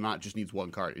often than not just needs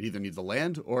one card. It either needs a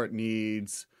land or it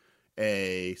needs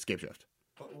a Scapeshift.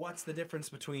 But what's the difference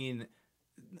between...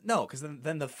 No, because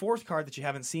then the fourth card that you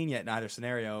haven't seen yet in either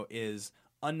scenario is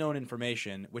Unknown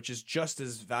Information, which is just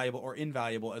as valuable or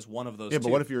invaluable as one of those two. Yeah,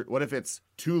 but what if it's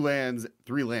 2 lands,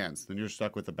 3 lands? Then you're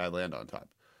stuck with a bad land on top.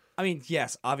 I mean,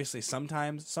 yes, obviously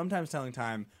sometimes Telling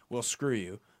Time will screw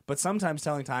you, but sometimes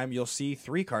Telling Time you'll see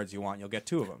 3 cards you want, you'll get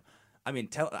 2 of them. I mean,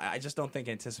 I just don't think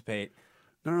Anticipate...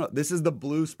 No. This is the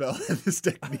blue spell that this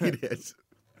deck needed.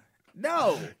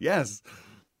 No! Yes.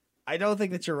 I don't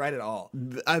think that you're right at all.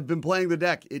 I've been playing the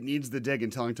deck. It needs the dig,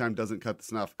 and Telling Time doesn't cut the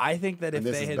snuff. I think that if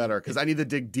this they is had... better, because I need to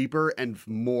dig deeper and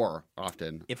more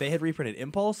often. If they had reprinted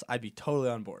Impulse, I'd be totally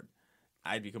on board.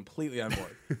 I'd be completely on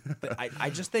board. But I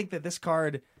just think that this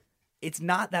card... It's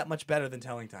not that much better than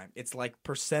Telling Time. It's like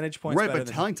percentage points better than... Right,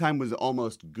 but Telling Time was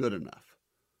almost good enough.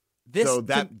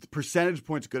 Percentage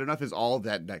points good enough is all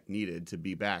that deck needed to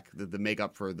be back, the make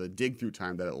up for the dig through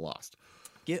time that it lost.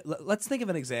 Let's think of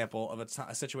an example of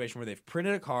a situation where they've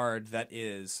printed a card that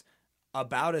is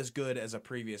about as good as a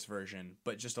previous version,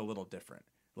 but just a little different.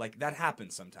 Like, that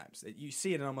happens sometimes. You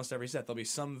see it in almost every set. There'll be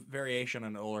some variation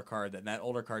on an older card that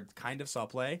older card kind of saw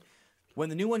play. When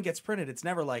the new one gets printed, it's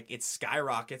never like it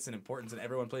skyrockets in importance and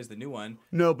everyone plays the new one.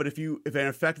 No, but if an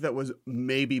effect that was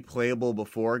maybe playable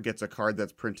before gets a card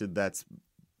that's printed that's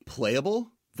playable,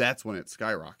 that's when it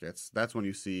skyrockets. That's when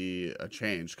you see a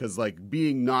change. Because like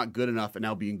being not good enough and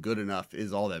now being good enough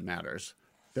is all that matters.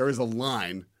 There is a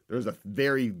line. There's a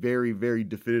very, very, very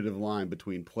definitive line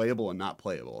between playable and not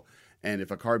playable. And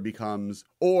if a card becomes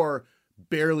or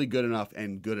barely good enough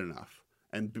and good enough.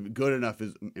 And good enough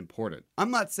is important.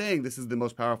 I'm not saying this is the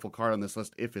most powerful card on this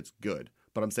list if it's good,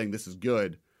 but I'm saying this is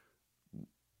good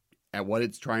at what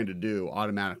it's trying to do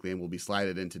automatically and will be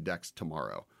slided into decks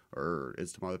tomorrow. Or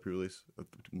is tomorrow the pre-release?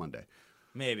 Monday.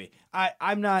 Maybe.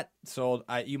 I'm not sold.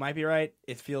 You might be right.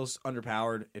 It feels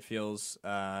underpowered. It feels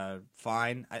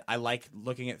fine. I like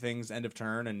looking at things end of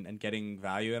turn and getting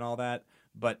value and all that.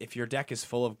 But if your deck is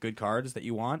full of good cards that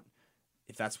you want,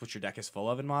 if that's what your deck is full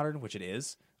of in Modern, which it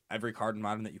is, every card in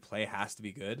Modern that you play has to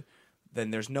be good,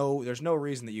 then there's no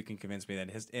reason that you can convince me that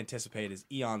his Anticipate is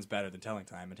eons better than Telling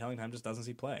Time, and Telling Time just doesn't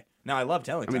see play. Now, I love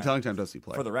Telling Time. I mean, Telling Time does see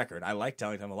play. For the record, I like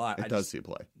Telling Time a lot. It does see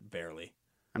play. Barely.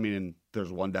 I mean,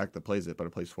 there's one deck that plays it, but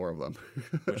it plays 4 of them.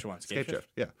 Which one? Scape Shift?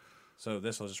 Yeah. So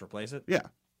this will just replace it? Yeah.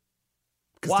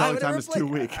 Because Telling Time is too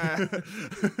weak. All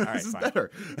right, this is fine. better.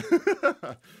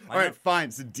 All right,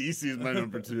 fine. So DC is my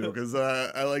number 2 because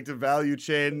I like to value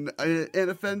chain and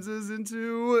offenses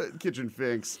into Kitchen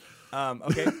Finks.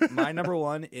 Okay, my number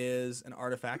 1 is an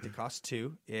artifact. It costs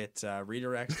 2. It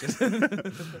redirects.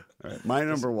 All right, my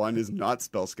number 1 is not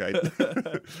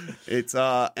Spellskite. It's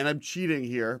and I'm cheating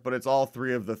here, but it's all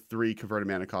 3 of the 3 converted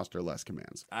mana cost or less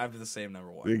commands. I have the same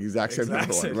number 1. The exact same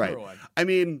number 1, right? I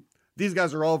mean, these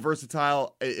guys are all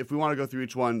versatile. If we want to go through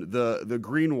each one, the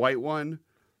green-white one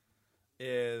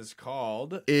is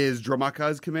called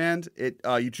Dramaka's command. It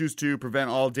you choose to prevent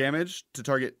all damage to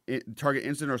target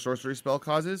instant or sorcery spell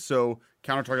causes. So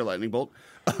counter target lightning bolt.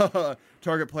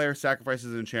 Target player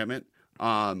sacrifices an enchantment,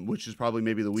 which is probably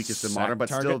maybe the weakest in modern, but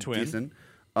still decent.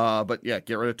 But yeah,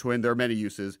 get rid of twin. There are many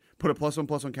uses. Put a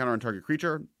 +1/+1 counter on target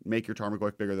creature. Make your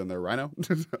Tarmogoyf bigger than their Rhino,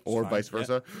 or vice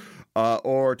versa. Yeah.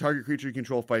 Or target creature you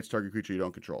control fights target creature you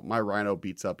don't control. My Rhino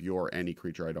beats up your any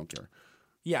creature I don't care.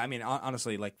 Yeah, I mean,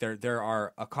 honestly, like there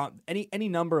are any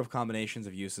number of combinations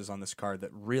of uses on this card that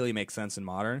really make sense in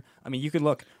Modern. I mean, you could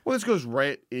look. Well, this goes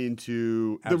right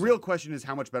into the real question: is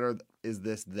how much better is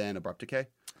this than Abrupt Decay?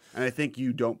 And I think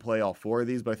you don't play all 4 of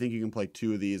these, but I think you can play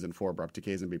 2 of these and 4 Abrupt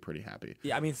Decays and be pretty happy.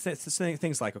 Yeah, I mean,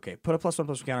 things like, okay, put a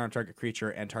 +1/+1 counter on target creature,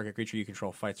 and target creature you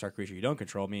control fights target creature you don't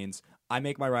control means I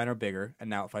make my Rhino bigger, and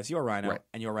now it fights your Rhino,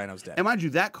 and your Rhino's dead. And mind you,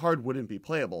 that card wouldn't be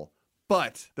playable.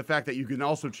 But the fact that you can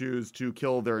also choose to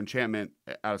kill their enchantment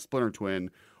out of Splinter Twin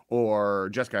or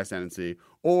Jeskai Ascendancy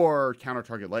or counter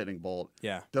target Lightning Bolt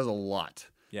does a lot.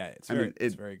 Yeah, it's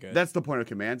very good. That's the point of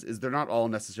commands, is they're not all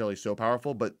necessarily so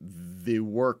powerful, but they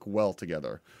work well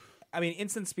together. I mean,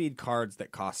 instant speed cards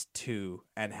that cost 2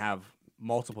 and have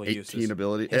multiple 18 uses.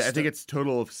 abilities. I think it's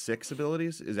total of 6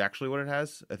 abilities is actually what it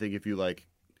has. I think if you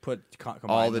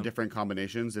all the different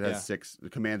combinations, it has 6. The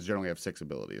commands generally have 6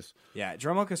 abilities. Yeah,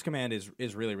 Dromoka's command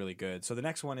is really, really good. So the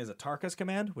next one is a Tarka's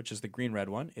command, which is the green-red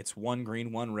one. It's 1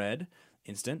 green, 1 red,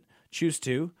 instant. Choose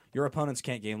 2. Your opponents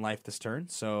can't gain life this turn,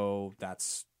 so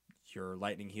that's your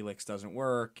Lightning Helix doesn't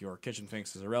work. Your Kitchen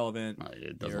Finks is irrelevant.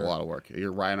 It does a lot of work.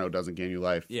 Your Rhino doesn't gain you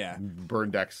life. Yeah. Burn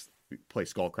decks play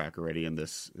Skullcrack already, and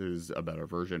this is a better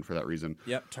version for that reason.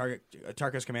 Yep,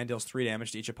 Tarka's command deals 3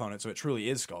 damage to each opponent, so it truly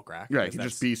is Skullcrack. Yeah, it can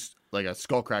just be like a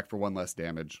Skullcrack for 1 less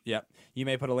damage. Yep. You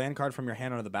may put a land card from your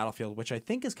hand onto the battlefield, which I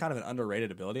think is kind of an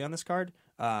underrated ability on this card,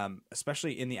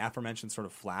 especially in the aforementioned sort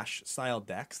of Flash-style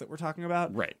decks that we're talking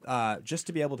about. Right. Just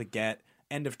to be able to get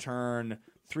end of turn,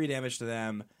 3 damage to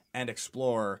them, and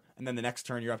explore, and then the next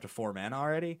turn you're up to 4 mana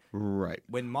already. Right.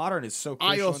 When Modern is so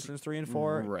crucial in turns 3 and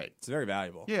 4, right, it's very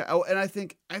valuable. Yeah. Oh, and I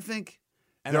think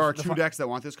there are 2 decks that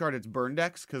want this card. It's burn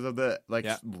decks because of the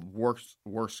worse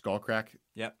Skullcrack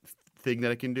thing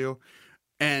that it can do,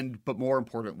 but more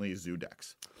importantly, Zoo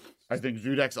decks. I think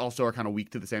Zoo decks also are kind of weak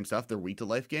to the same stuff. They're weak to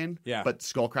life gain. Yeah. But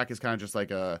Skullcrack is kind of just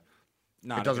like it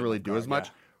doesn't really do as much.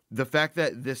 Yeah. The fact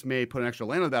that this may put an extra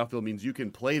land on the battlefield means you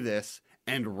can play this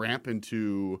and ramp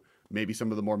into maybe some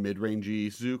of the more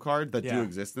mid-rangey Zoo cards that do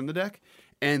exist in the deck,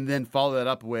 and then follow that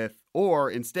up with,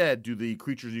 or instead, do the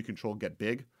creatures you control get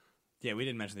big? Yeah, we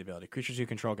didn't mention the ability. Creatures you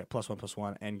control get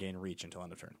 +1/+1 and gain reach until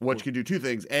end of turn. Which can do 2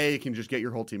 things. A, it can just get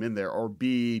your whole team in there, or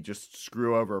B, just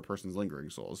screw over a person's Lingering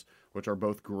Souls, which are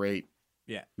both great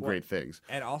things.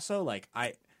 And also, like,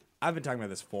 I've been talking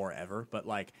about this forever, but,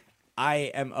 like,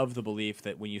 I am of the belief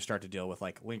that when you start to deal with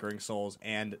like Lingering Souls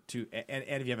and if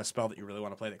you have a spell that you really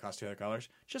want to play that costs 2 other colors,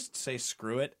 just say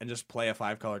screw it and just play a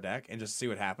 5-color deck and just see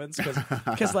what happens.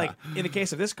 Because like in the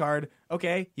case of this card,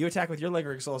 okay, you attack with your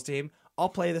Lingering Souls team. I'll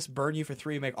play this, burn you for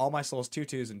 3, make all my souls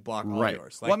 2/2s, and block all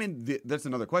yours. Like, well, I mean, that's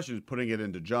another question: is putting it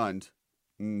into Jund.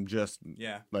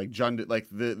 Like Jund, like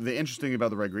the interesting thing about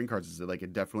the red green cards is that like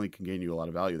it definitely can gain you a lot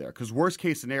of value there. Because worst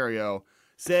case scenario.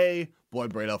 Say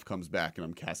Bloodbraid Elf comes back and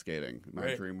I'm cascading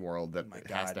my dream world that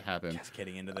has to happen.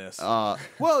 Cascading into this.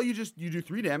 Well, you do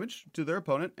 3 damage to their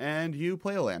opponent and you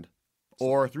play a land,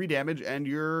 or 3 damage and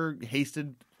your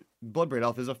hasted Bloodbraid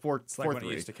Elf is a 4/3. It's like when it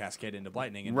used to cascade into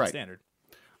Lightning in the standard.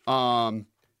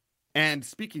 And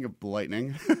speaking of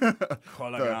lightning,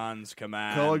 Kolaghan's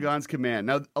command.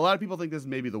 Now, a lot of people think this is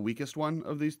maybe the weakest one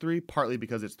of these 3, partly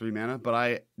because it's 3 mana, but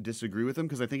I disagree with them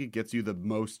because I think it gets you the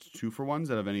most 2-for-1s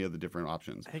out of any of the different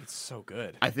options. I think it's so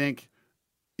good. I think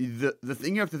the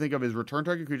thing you have to think of is return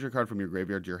target creature card from your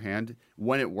graveyard to your hand.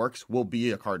 When it works, will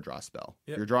be a card draw spell.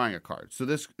 Yep. You're drawing a card. So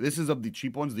this is of the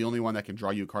cheap ones, the only one that can draw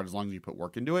you a card as long as you put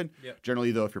work into it. Yep.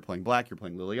 Generally, though, if you're playing black, you're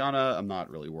playing Liliana. I'm not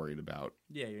really worried about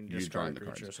Yeah, you can you discard drawing a the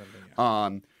creature cards. or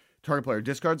something. Yeah. Target player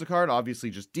discards a card,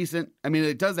 obviously just decent. I mean,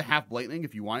 it does a half blightning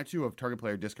if you want it to of target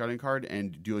player discarding a card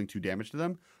and doing 2 damage to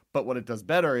them. But what it does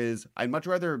better is I'd much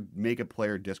rather make a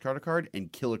player discard a card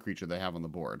and kill a creature they have on the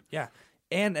board. Yeah.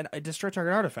 And a destroy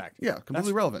target artifact. Yeah,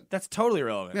 completely relevant. That's totally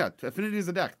relevant. Yeah, Affinity is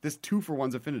a deck. This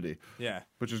 2-for-1's Affinity. Yeah.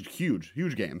 Which is huge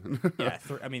game. Yeah.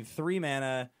 3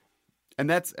 mana. And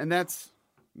that's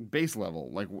base level.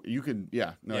 Like you could, I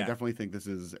Yeah. definitely think this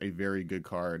is a very good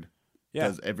card. Yeah.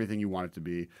 Does everything you want it to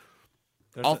be.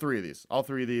 There's All three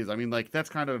of these. I mean, like that's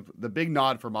kind of the big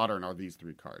nod for Modern are these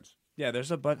 3 cards. Yeah,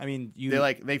 there's a bunch. I mean,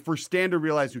 They for standard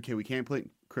realized, okay, we can't play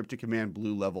Cryptic Command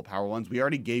blue level power ones. We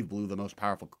already gave blue the most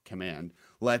powerful command.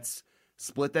 Let's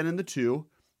split that into 2,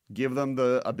 give them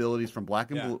the abilities from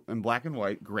black and blue and black and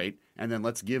white, great, and then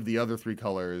let's give the other 3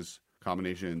 colors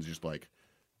combinations just like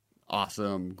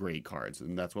awesome, great cards,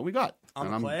 and that's what we got.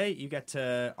 On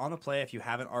the play, if you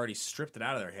haven't already stripped it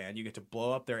out of their hand, you get to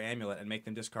blow up their amulet and make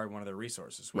them discard one of their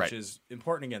resources, which is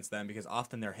important against them because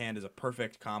often their hand is a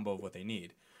perfect combo of what they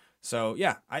need. So,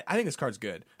 yeah, I think this card's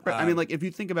good. Right. I mean, like, if you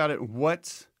think about it,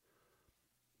 what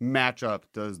matchup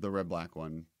does the red-black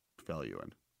one fail you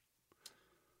in?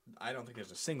 I don't think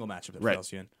there's a single matchup that Right.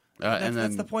 fails you in.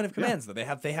 That's the point of commands, though. They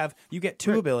have. You get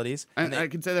 2 abilities. And I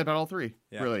can say that about all 3,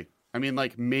 Yeah. really. I mean,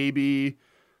 like, maybe...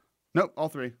 Nope, all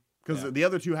 3. Because Yeah. the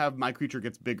other 2 have my creature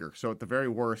gets bigger. So, at the very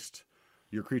worst,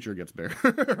 your creature gets bigger.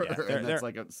 And that's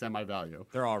like a semi-value.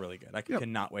 They're all really good. I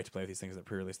cannot wait to play with these things at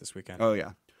pre-release this weekend. Oh,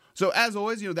 yeah. So, as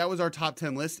always, that was our top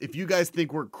 10 list. If you guys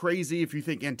think we're crazy, if you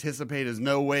think Anticipate is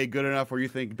no way good enough, or you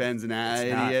think Ben's an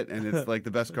idiot and it's like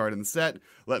the best card in the set,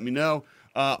 let me know.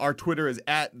 Our Twitter is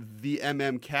at the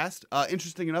MMCast.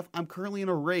 Interesting enough, I'm currently in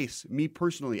a race, me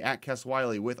personally, at Kess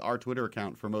Wiley, with our Twitter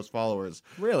account for most followers.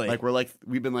 Really? Like,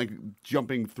 we've been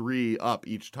jumping 3 up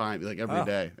each time, like every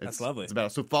day. That's lovely. It's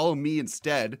about, so follow me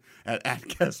instead at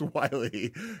Kess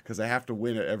Wiley, because I have to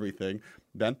win at everything.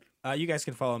 Ben? You guys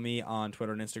can follow me on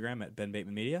Twitter and Instagram at Ben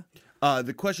Bateman Media.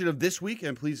 The question of this week,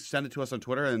 and please send it to us on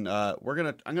Twitter, and I'm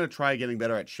gonna try getting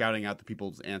better at shouting out the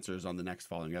people's answers on the next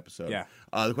following episode. Yeah.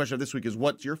 The question of this week is,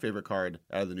 what's your favorite card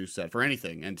out of the new set for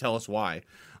anything, and tell us why.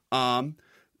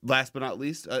 Last but not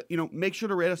least, make sure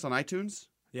to rate us on iTunes.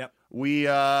 Yep. We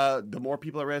the more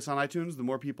people that rate us on iTunes, the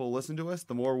more people listen to us,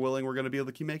 the more willing we're going to be able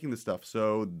to keep making this stuff.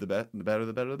 So the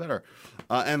better.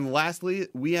 And lastly,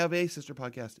 we have a sister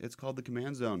podcast. It's called The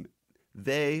Command Zone.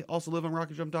 They also live on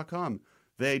RocketJump.com.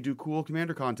 They do cool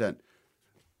Commander content.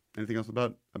 Anything else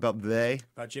about they?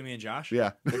 About Jimmy and Josh?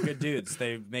 Yeah. They're good dudes.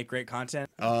 They make great content.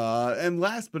 And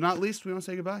last but not least, we want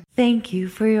to say goodbye. Thank you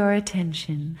for your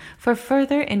attention. For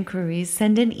further inquiries,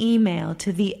 send an email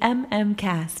to the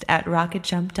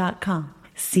mmcast@rocketjump.com.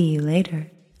 See you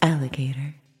later,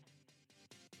 alligator.